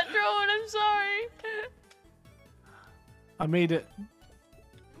you got thrown. I'm sorry. I made it.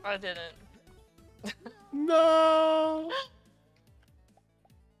 I didn't. No.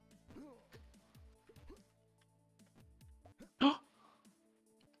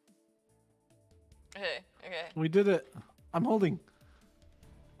 Okay, okay. We did it. I'm holding.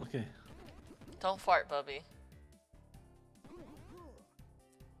 Okay. Don't fart, Bubby.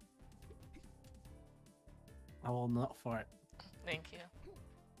 I will not fart. Thank you.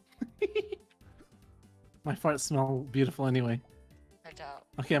 My farts smell beautiful anyway. I doubt.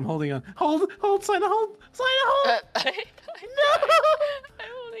 Okay, I'm holding on. Hold, Saina, hold! Saina, hold! No!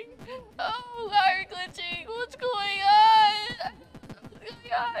 I'm holding. Oh, why are you glitching? What's going on? What's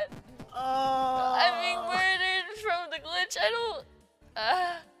going on? I'm being murdered from the glitch. I don't.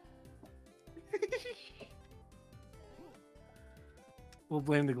 We'll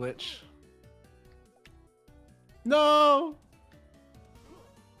blame the glitch. No!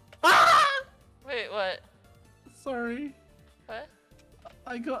 Ah! Wait, what? Sorry. What?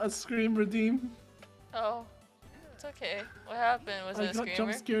 I got a scream redeem. Oh, it's okay. What happened? Was it a I got screamer?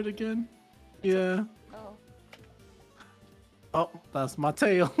 jump scared again. Yeah. Oh. Oh, that's my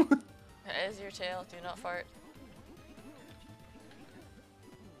tail. That is your tail. Do not fart.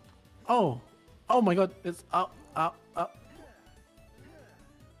 Oh. Oh my god. It's up, up, up.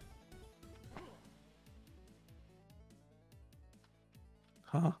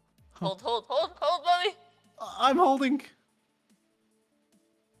 Huh? Hold, Bubby! I'm holding.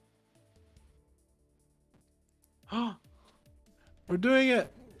 We're doing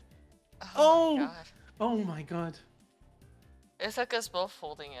it. Oh my god. Oh my god. It took us both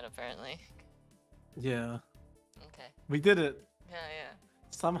holding it, apparently. Yeah. Okay. We did it. Yeah, yeah.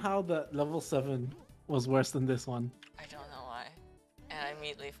 Somehow the level 7 was worse than this one. I don't know why. And I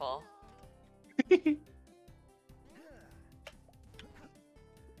immediately fall.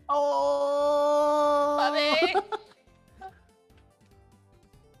 Oh! Bubby!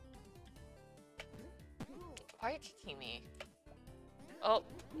 Why are you kicking me? Oh.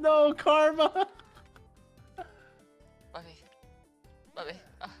 No, karma! Bubby.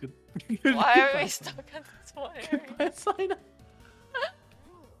 Good, Why are goodbye. we stuck on this one area? Goodbye, Saina.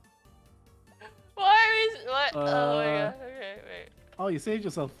 Why are we? What? Oh my god. Okay, wait. Oh, you saved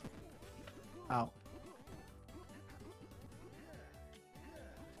yourself. Ow.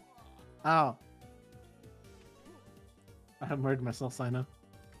 Ow. I have murdered myself, Saina.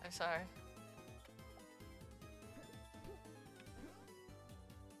 I'm sorry.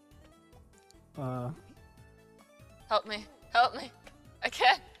 Help me. Help me. I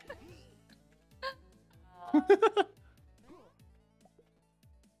can't.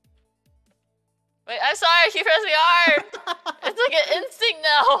 Wait, I'm sorry, I keep pressing R! It's like an instinct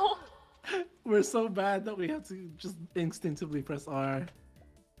now! We're so bad that we have to just instinctively press R.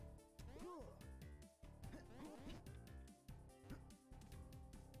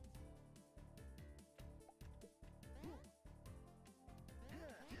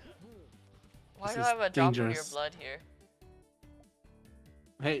 Why This do I is have a drop of your dangerous. blood here?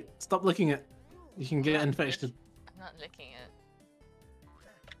 Hey, stop licking it. You can get infected. I'm not licking it.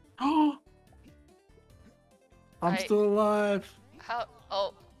 Oh! I'm still alive. How?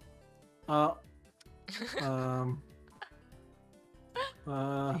 Oh. Um.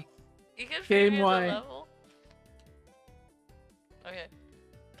 You can Game preview the Y. level. Okay.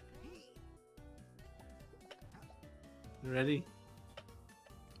 You ready?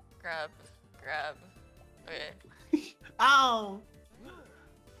 Grab. Okay. Ow!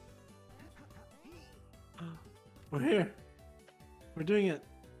 We're here. We're doing it.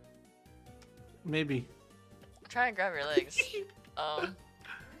 Maybe. I'm trying to grab your legs.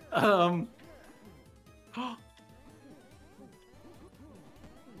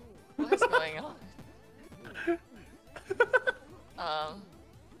 What is going on?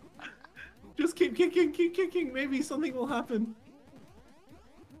 Just keep kicking. Maybe something will happen.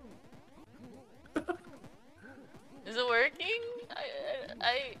 Is it working?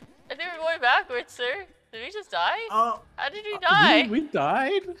 I think we're going backwards, sir. Did we just die? How did we die? We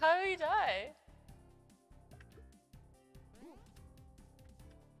died? How did we die?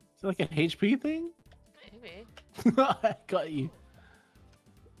 Is it like an HP thing? Maybe. I got you.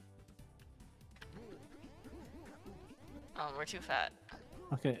 We're too fat.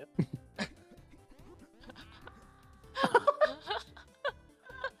 Okay.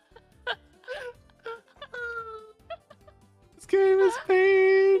 This game is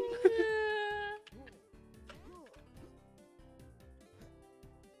pain.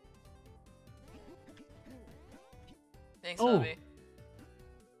 Thanks, Bubby.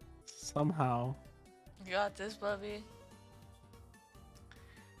 Somehow. You got this, Bubby.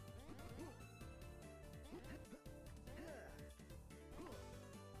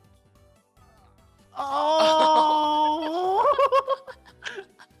 Oh!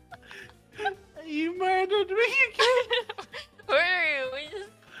 You murdered me again. Where are you?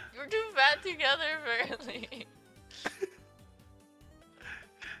 We're too fat together, apparently.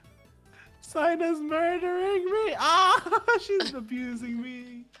 Sina's murdering me. Ah, she's abusing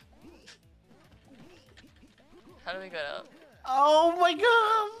me. How do we get up? Oh my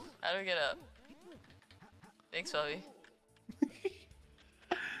god. How do we get up? Thanks, Bubby.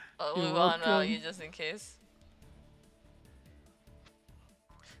 I'll move on without you just in case.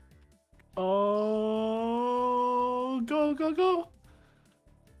 Oh, go.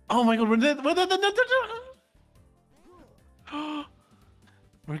 Oh my god, we're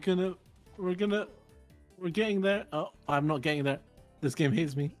getting there. Oh, I'm not getting there. This game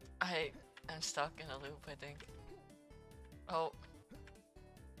hates me. I'm stuck in a loop, I think. Oh.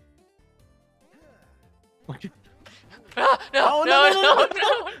 Okay. No.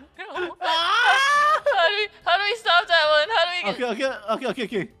 How do we stop that one? How do we get...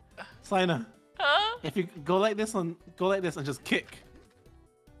 Okay. Sina. Huh? If you go like this and just kick.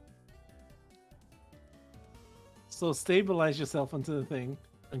 So stabilize yourself onto the thing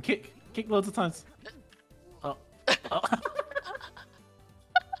and kick loads of times. Oh.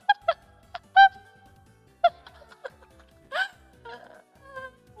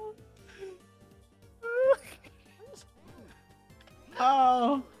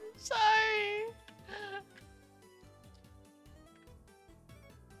 Oh. Sorry.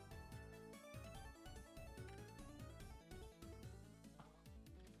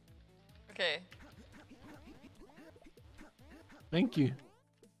 Okay. Thank you.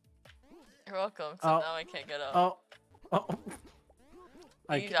 You're welcome. So now I can't get up. Oh.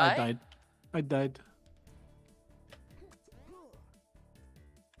 I died.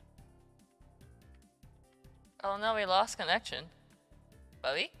 Oh no, we lost connection.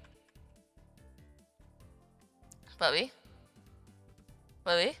 Bubby? Bubby?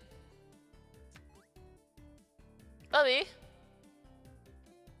 Bubby? Bubby?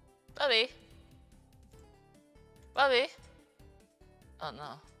 Bubby? Bubby? Oh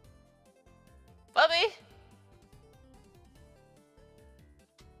no. Bubby?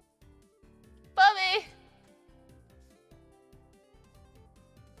 Bubby?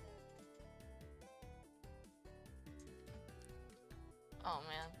 Oh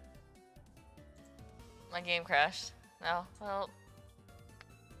man. My game crashed. No, well.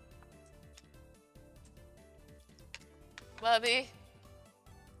 Bubby?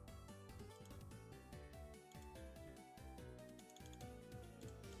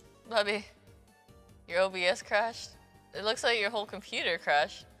 Bubby? Your OBS crashed? It looks like your whole computer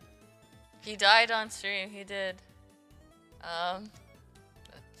crashed. He died on stream, he did. Let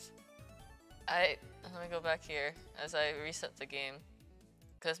me go back here as I reset the game.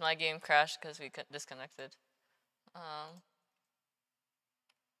 Because my game crashed because we disconnected.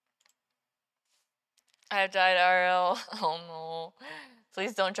 I died RL. Oh no.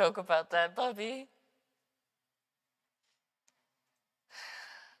 Please don't joke about that, Bubby.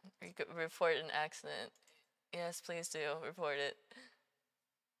 Report an accident. Yes, please do. Report it.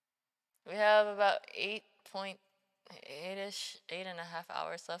 We have about 8.8ish, 8.5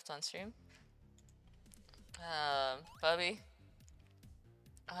 hours left on stream. Bubby,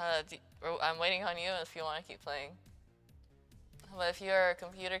 I'm waiting on you if you want to keep playing. But if your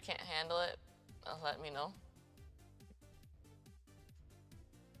computer can't handle it, let me know.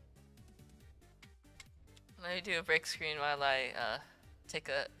 Let me do a break screen while I take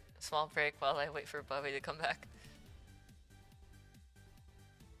a small break while I wait for Bubby to come back.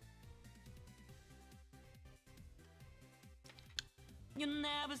 You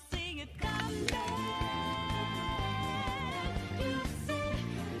never see it come back.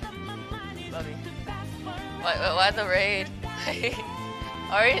 Bubby. Why the raid?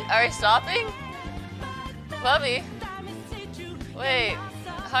 Are you stopping? Bubby? Wait,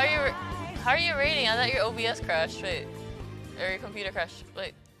 how are you raiding? I thought your OBS crashed. Wait. Or your computer crashed.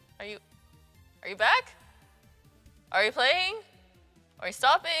 Wait. Are you back? Are you playing? Are you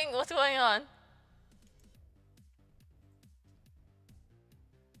stopping? What's going on?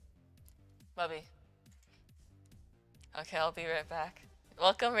 Bubby. Okay, I'll be right back.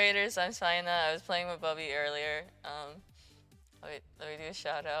 Welcome Raiders, I'm Sina. I was playing with Bubby earlier. Let me do a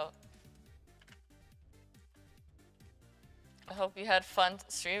shout out. I hope you had fun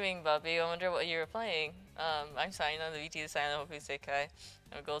streaming, Bubby. I wonder what you were playing. I'm Sina, the VT Sina, hope you say Kai.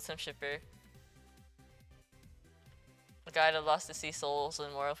 I'm a gold sim shipper. A guide of lost to sea souls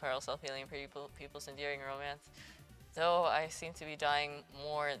and moral peril, self-healing, people's endearing romance. Though I seem to be dying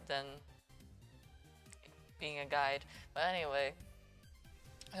more than being a guide. But anyway,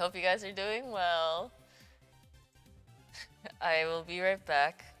 I hope you guys are doing well. I will be right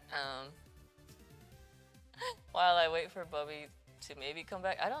back. While I wait for Bubby to maybe come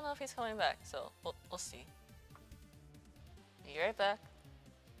back. I don't know if he's coming back, so we'll see. Be right back.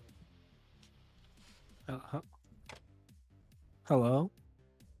 Hello?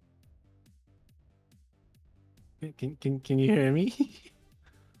 Can you hear me?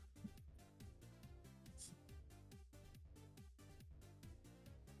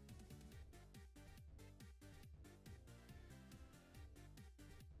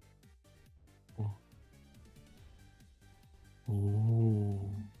 Ooh.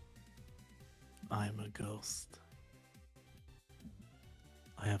 I'm a ghost.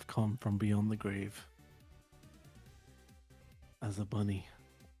 I have come from beyond the grave as a bunny.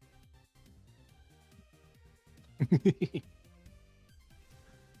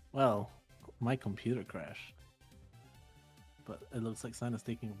 Well, my computer crashed, but it looks like Sina's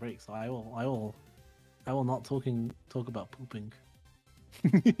taking a break, so I will not talk about pooping.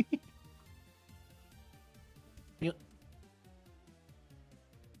 Yep.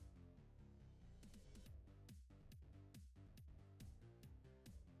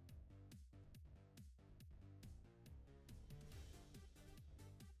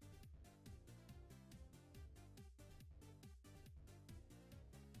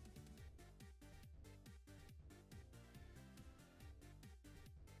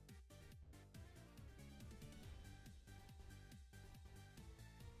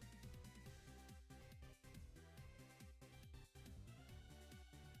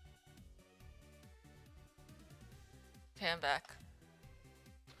 Okay, I'm back.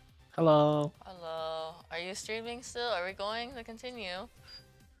 Hello. Hello. Are you streaming still? Are we going to continue?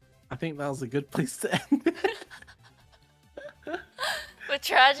 I think that was a good place to end. With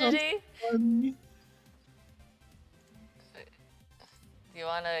tragedy? Do you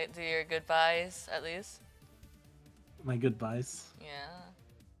want to do your goodbyes at least? My goodbyes.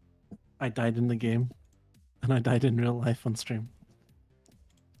 Yeah. I died in the game, and I died in real life on stream.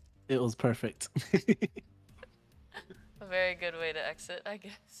 It was perfect. A very good way to exit, I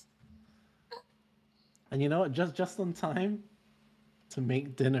guess. And you know what? Just on time to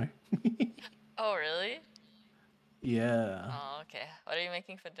make dinner. Oh, really? Yeah. Oh, okay. What are you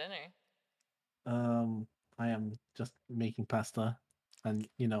making for dinner? I am just making pasta, and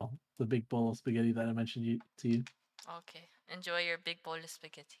you know the big bowl of spaghetti that I mentioned to you. Okay. Enjoy your big bowl of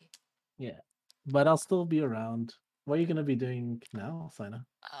spaghetti. Yeah, but I'll still be around. What are you gonna be doing now, Sina?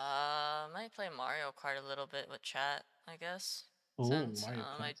 Might play Mario Kart a little bit with chat, I guess. Oh, Since Mario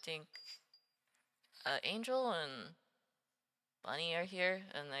Kart. I think Angel and Bunny are here,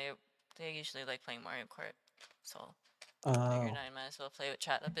 and they usually like playing Mario Kart, so I figured I might as well play with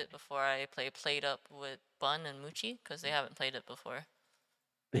chat a bit before I play Played Up with Bun and Moochie, because they haven't played it before.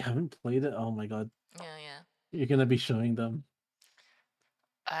 They haven't played it? Oh my god. Yeah. You're gonna be showing them.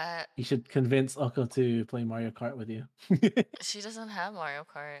 You should convince Oko to play Mario Kart with you. She doesn't have Mario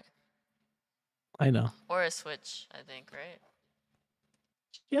Kart. I know. Or a Switch, I think, right?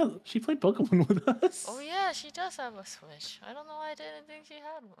 Yeah, she played Pokemon with us. Oh yeah, she does have a Switch. I don't know why I didn't think she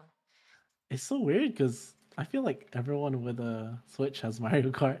had one. It's so weird because I feel like everyone with a Switch has Mario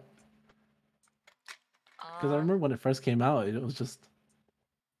Kart. Because I remember when it first came out, it was just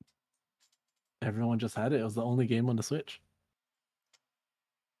everyone just had it. It was the only game on the Switch.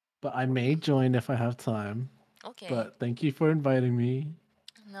 But I may join if I have time. Okay. But thank you for inviting me.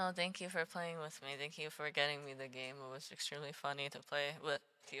 No, thank you for playing with me. Thank you for getting me the game. It was extremely funny to play with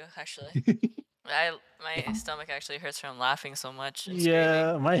you, actually. My stomach actually hurts from laughing so much and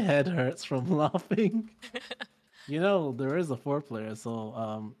Yeah, my head hurts from laughing. screaming. You know, there is a 4-player,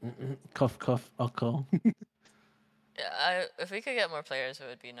 so cough cough echo. Yeah, if we could get more players, it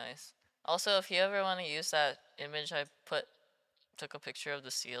would be nice. Also, if you ever want to use that image I took a picture of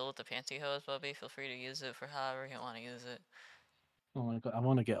the seal with the pantyhose, Bubby, feel free to use it for however you want to use it. Oh my god, I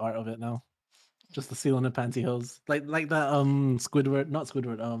want to get art of it now. Just the seal and the pantyhose, like that Squidward, not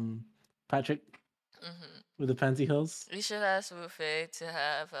Squidward, Patrick with the pantyhose. We should ask Wufei to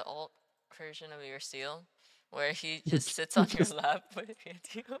have an alt version of your seal, where he just Which- sits on your just- lap with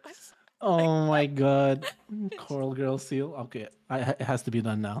pantyhose. Oh my god, Coral Girl seal. Okay, it has to be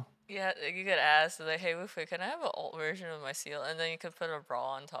done now. Yeah, you could ask, like, hey Wufei, can I have an alt version of my seal? And then you could put a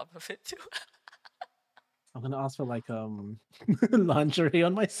bra on top of it too. I'm gonna ask for like lingerie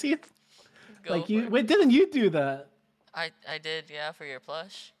on my seal. Go Like for you, it. wait, didn't you do that? I did, yeah, for your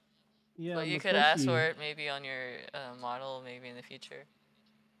plush. Yeah, But on you the could ask for plushie. it maybe on your model, maybe in the future.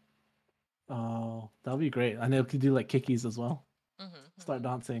 Oh, that'll be great. And it could do like kickies as well. Mm-hmm. Start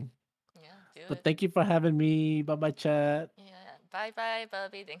dancing. Yeah, do But it. thank you for having me. Bye bye, chat. Yeah, bye bye,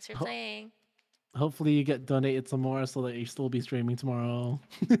 Bubby. Thanks for playing. Hopefully you get donated some more so that you still be streaming tomorrow.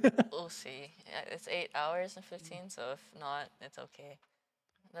 We'll see. Yeah, it's 8 hours and 15, so if not, it's okay.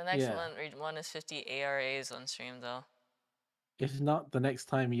 The next Yeah. one is 50 ARAs on stream though. If not, the next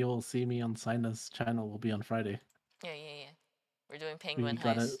time you'll see me on Sina's channel will be on Friday. Yeah. We're doing We Penguin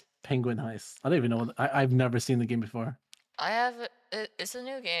got a Heist. Penguin Heist. I don't even know what I've never seen the game before. I have it's a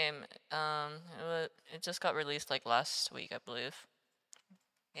new game. It just got released like last week, I believe.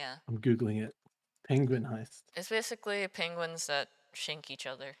 Yeah. I'm googling it. Penguin Heist. It's basically penguins that shink each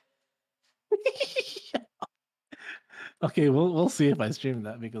other. Okay, we'll see if I stream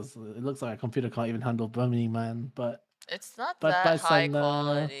that because it looks like a computer can't even handle Burning Man. But It's not bye that bye, high Sana.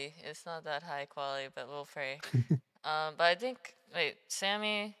 quality. It's not that high quality, but we'll pray. But I think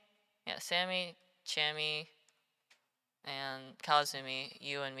Sammy, Chammy, and Kazumi,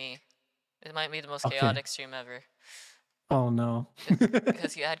 you and me. It might be the most Okay. chaotic stream ever. Oh no.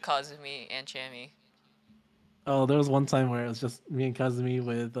 Because you had Kazumi and Chammy. Oh, there was one time where it was just me and Kazumi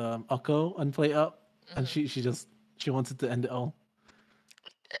with Akko on Play Up, and she wanted to end it all.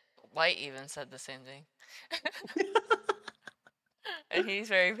 White even said the same thing. And he's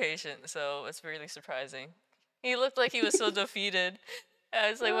very patient, so it's really surprising. He looked like he was so defeated. I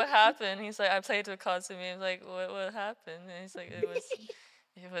was like, what happened? He's like, I played with Kazumi. I was like, what happened? And he's like, it was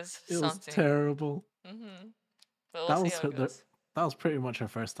It was something. terrible. But we'll see how it goes. That was pretty much her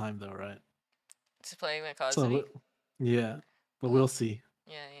first time though, right? Just playing with Kazumi? Yeah, but we'll see.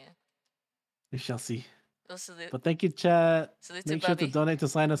 Yeah. We shall see. We'll salute. But thank you, chat. Salute to Make sure to Bubby. donate to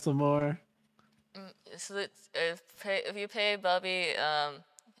sign us some more. Salute, if you pay Bubby,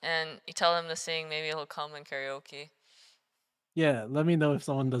 and you tell him to sing, maybe he'll come in karaoke. Yeah, let me know if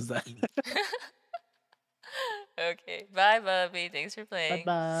someone does that. Okay, bye Bubby. Thanks for playing.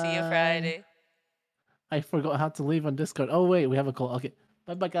 Bye-bye. See you Friday. I forgot how to leave on Discord. Oh wait, we have a call. Okay,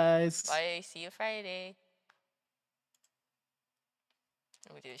 bye bye guys. Bye. See you Friday.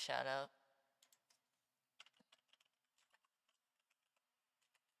 Let me do a shout out.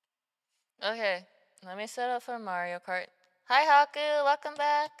 Okay, let me set up for Mario Kart. Hi Haku, welcome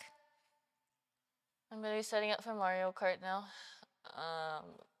back. I'm gonna be setting up for Mario Kart now.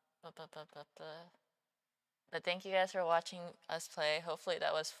 But thank you guys for watching us play. Hopefully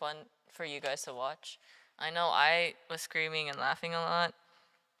that was fun for you guys to watch. I know I was screaming and laughing a lot,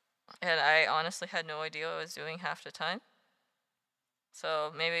 and I honestly had no idea what I was doing half the time.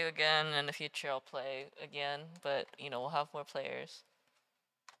 So maybe again in the future I'll play again, but we'll have more players.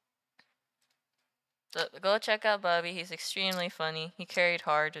 So go check out Bubby. He's extremely funny. He carried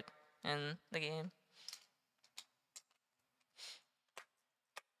hard in the game.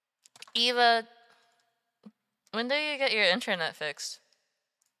 Eva, when do you get your internet fixed?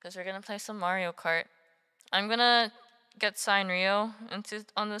 Because we're gonna play some Mario Kart. I'm gonna get Sanrio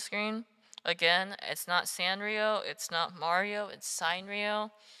on the screen. Again, it's not Sanrio, it's not Mario, it's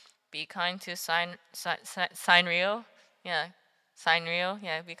Sanrio. Be kind to Sanrio. Yeah, Sanrio.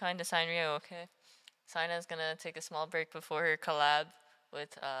 Yeah, be kind to Sanrio, okay? Sina's gonna take a small break before her collab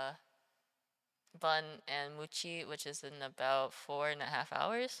with Bun and Muchi, which is in about 4.5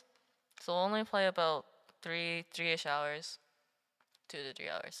 hours. So we'll only play about 3-ish hours. 2 to 3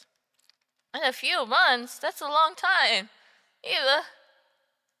 hours. In a few months? That's a long time. Eva.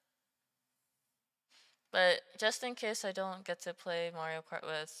 But just in case I don't get to play Mario Kart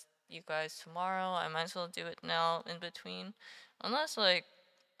with you guys tomorrow, I might as well do it now in between. Unless, like,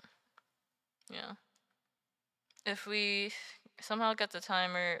 yeah. If we somehow get the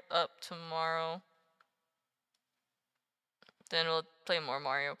timer up tomorrow, then we'll play more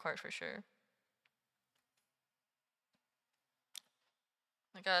Mario Kart for sure.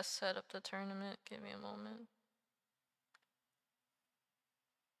 I gotta set up the tournament. Give me a moment.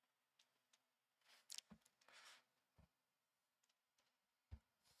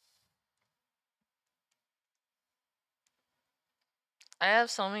 I have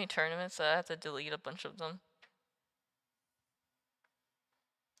so many tournaments that I have to delete a bunch of them.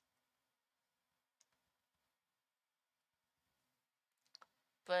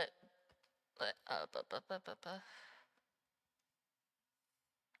 But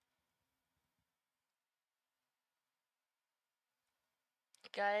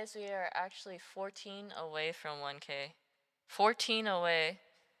guys, we are actually 14 away from 1K. 14 away.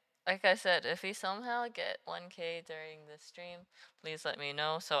 Like I said, if we somehow get 1K during this stream, please let me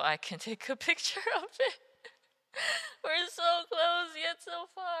know so I can take a picture of it. We're so close yet so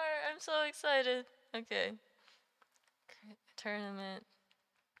far. I'm so excited. Okay. Tournament.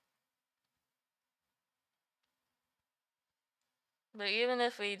 But even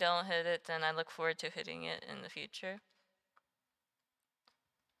if we don't hit it, then I look forward to hitting it in the future.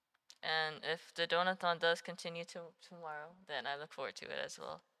 And if the Donathon does continue tomorrow, then I look forward to it as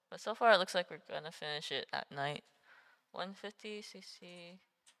well. But so far it looks like we're gonna finish it at night. 150 CC,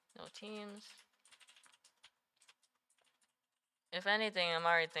 no teams. If anything, I'm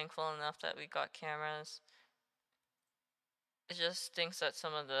already thankful enough that we got cameras. It just stinks that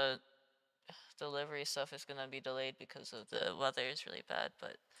some of the delivery stuff is gonna be delayed because of the weather is really bad,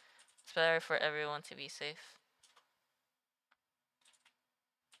 but it's better for everyone to be safe.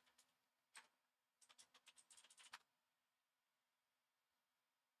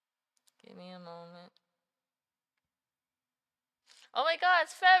 Give me a moment. Oh my god,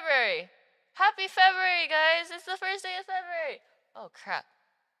 it's February! Happy February, guys! It's the first day of February! Oh crap.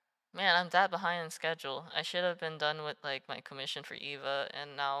 Man, I'm that behind in schedule. I should have been done with like my commission for Eva,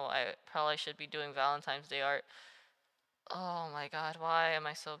 and now I probably should be doing Valentine's Day art. Oh my god, why am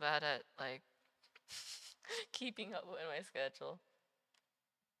I so bad at like keeping up with my schedule?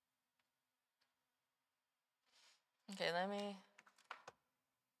 Okay, let me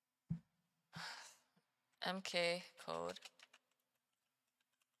MK code.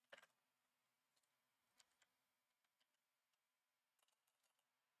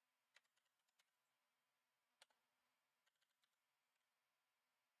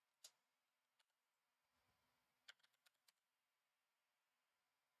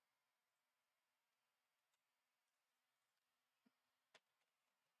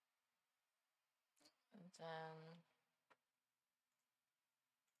 And then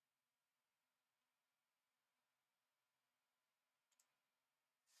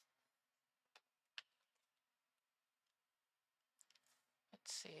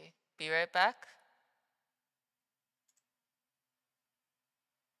let's see. Be right back.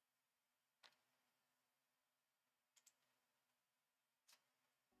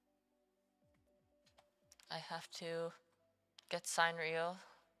 I have to get Sign Rio.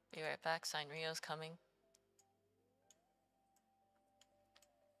 Be right back. Sign Rio's coming.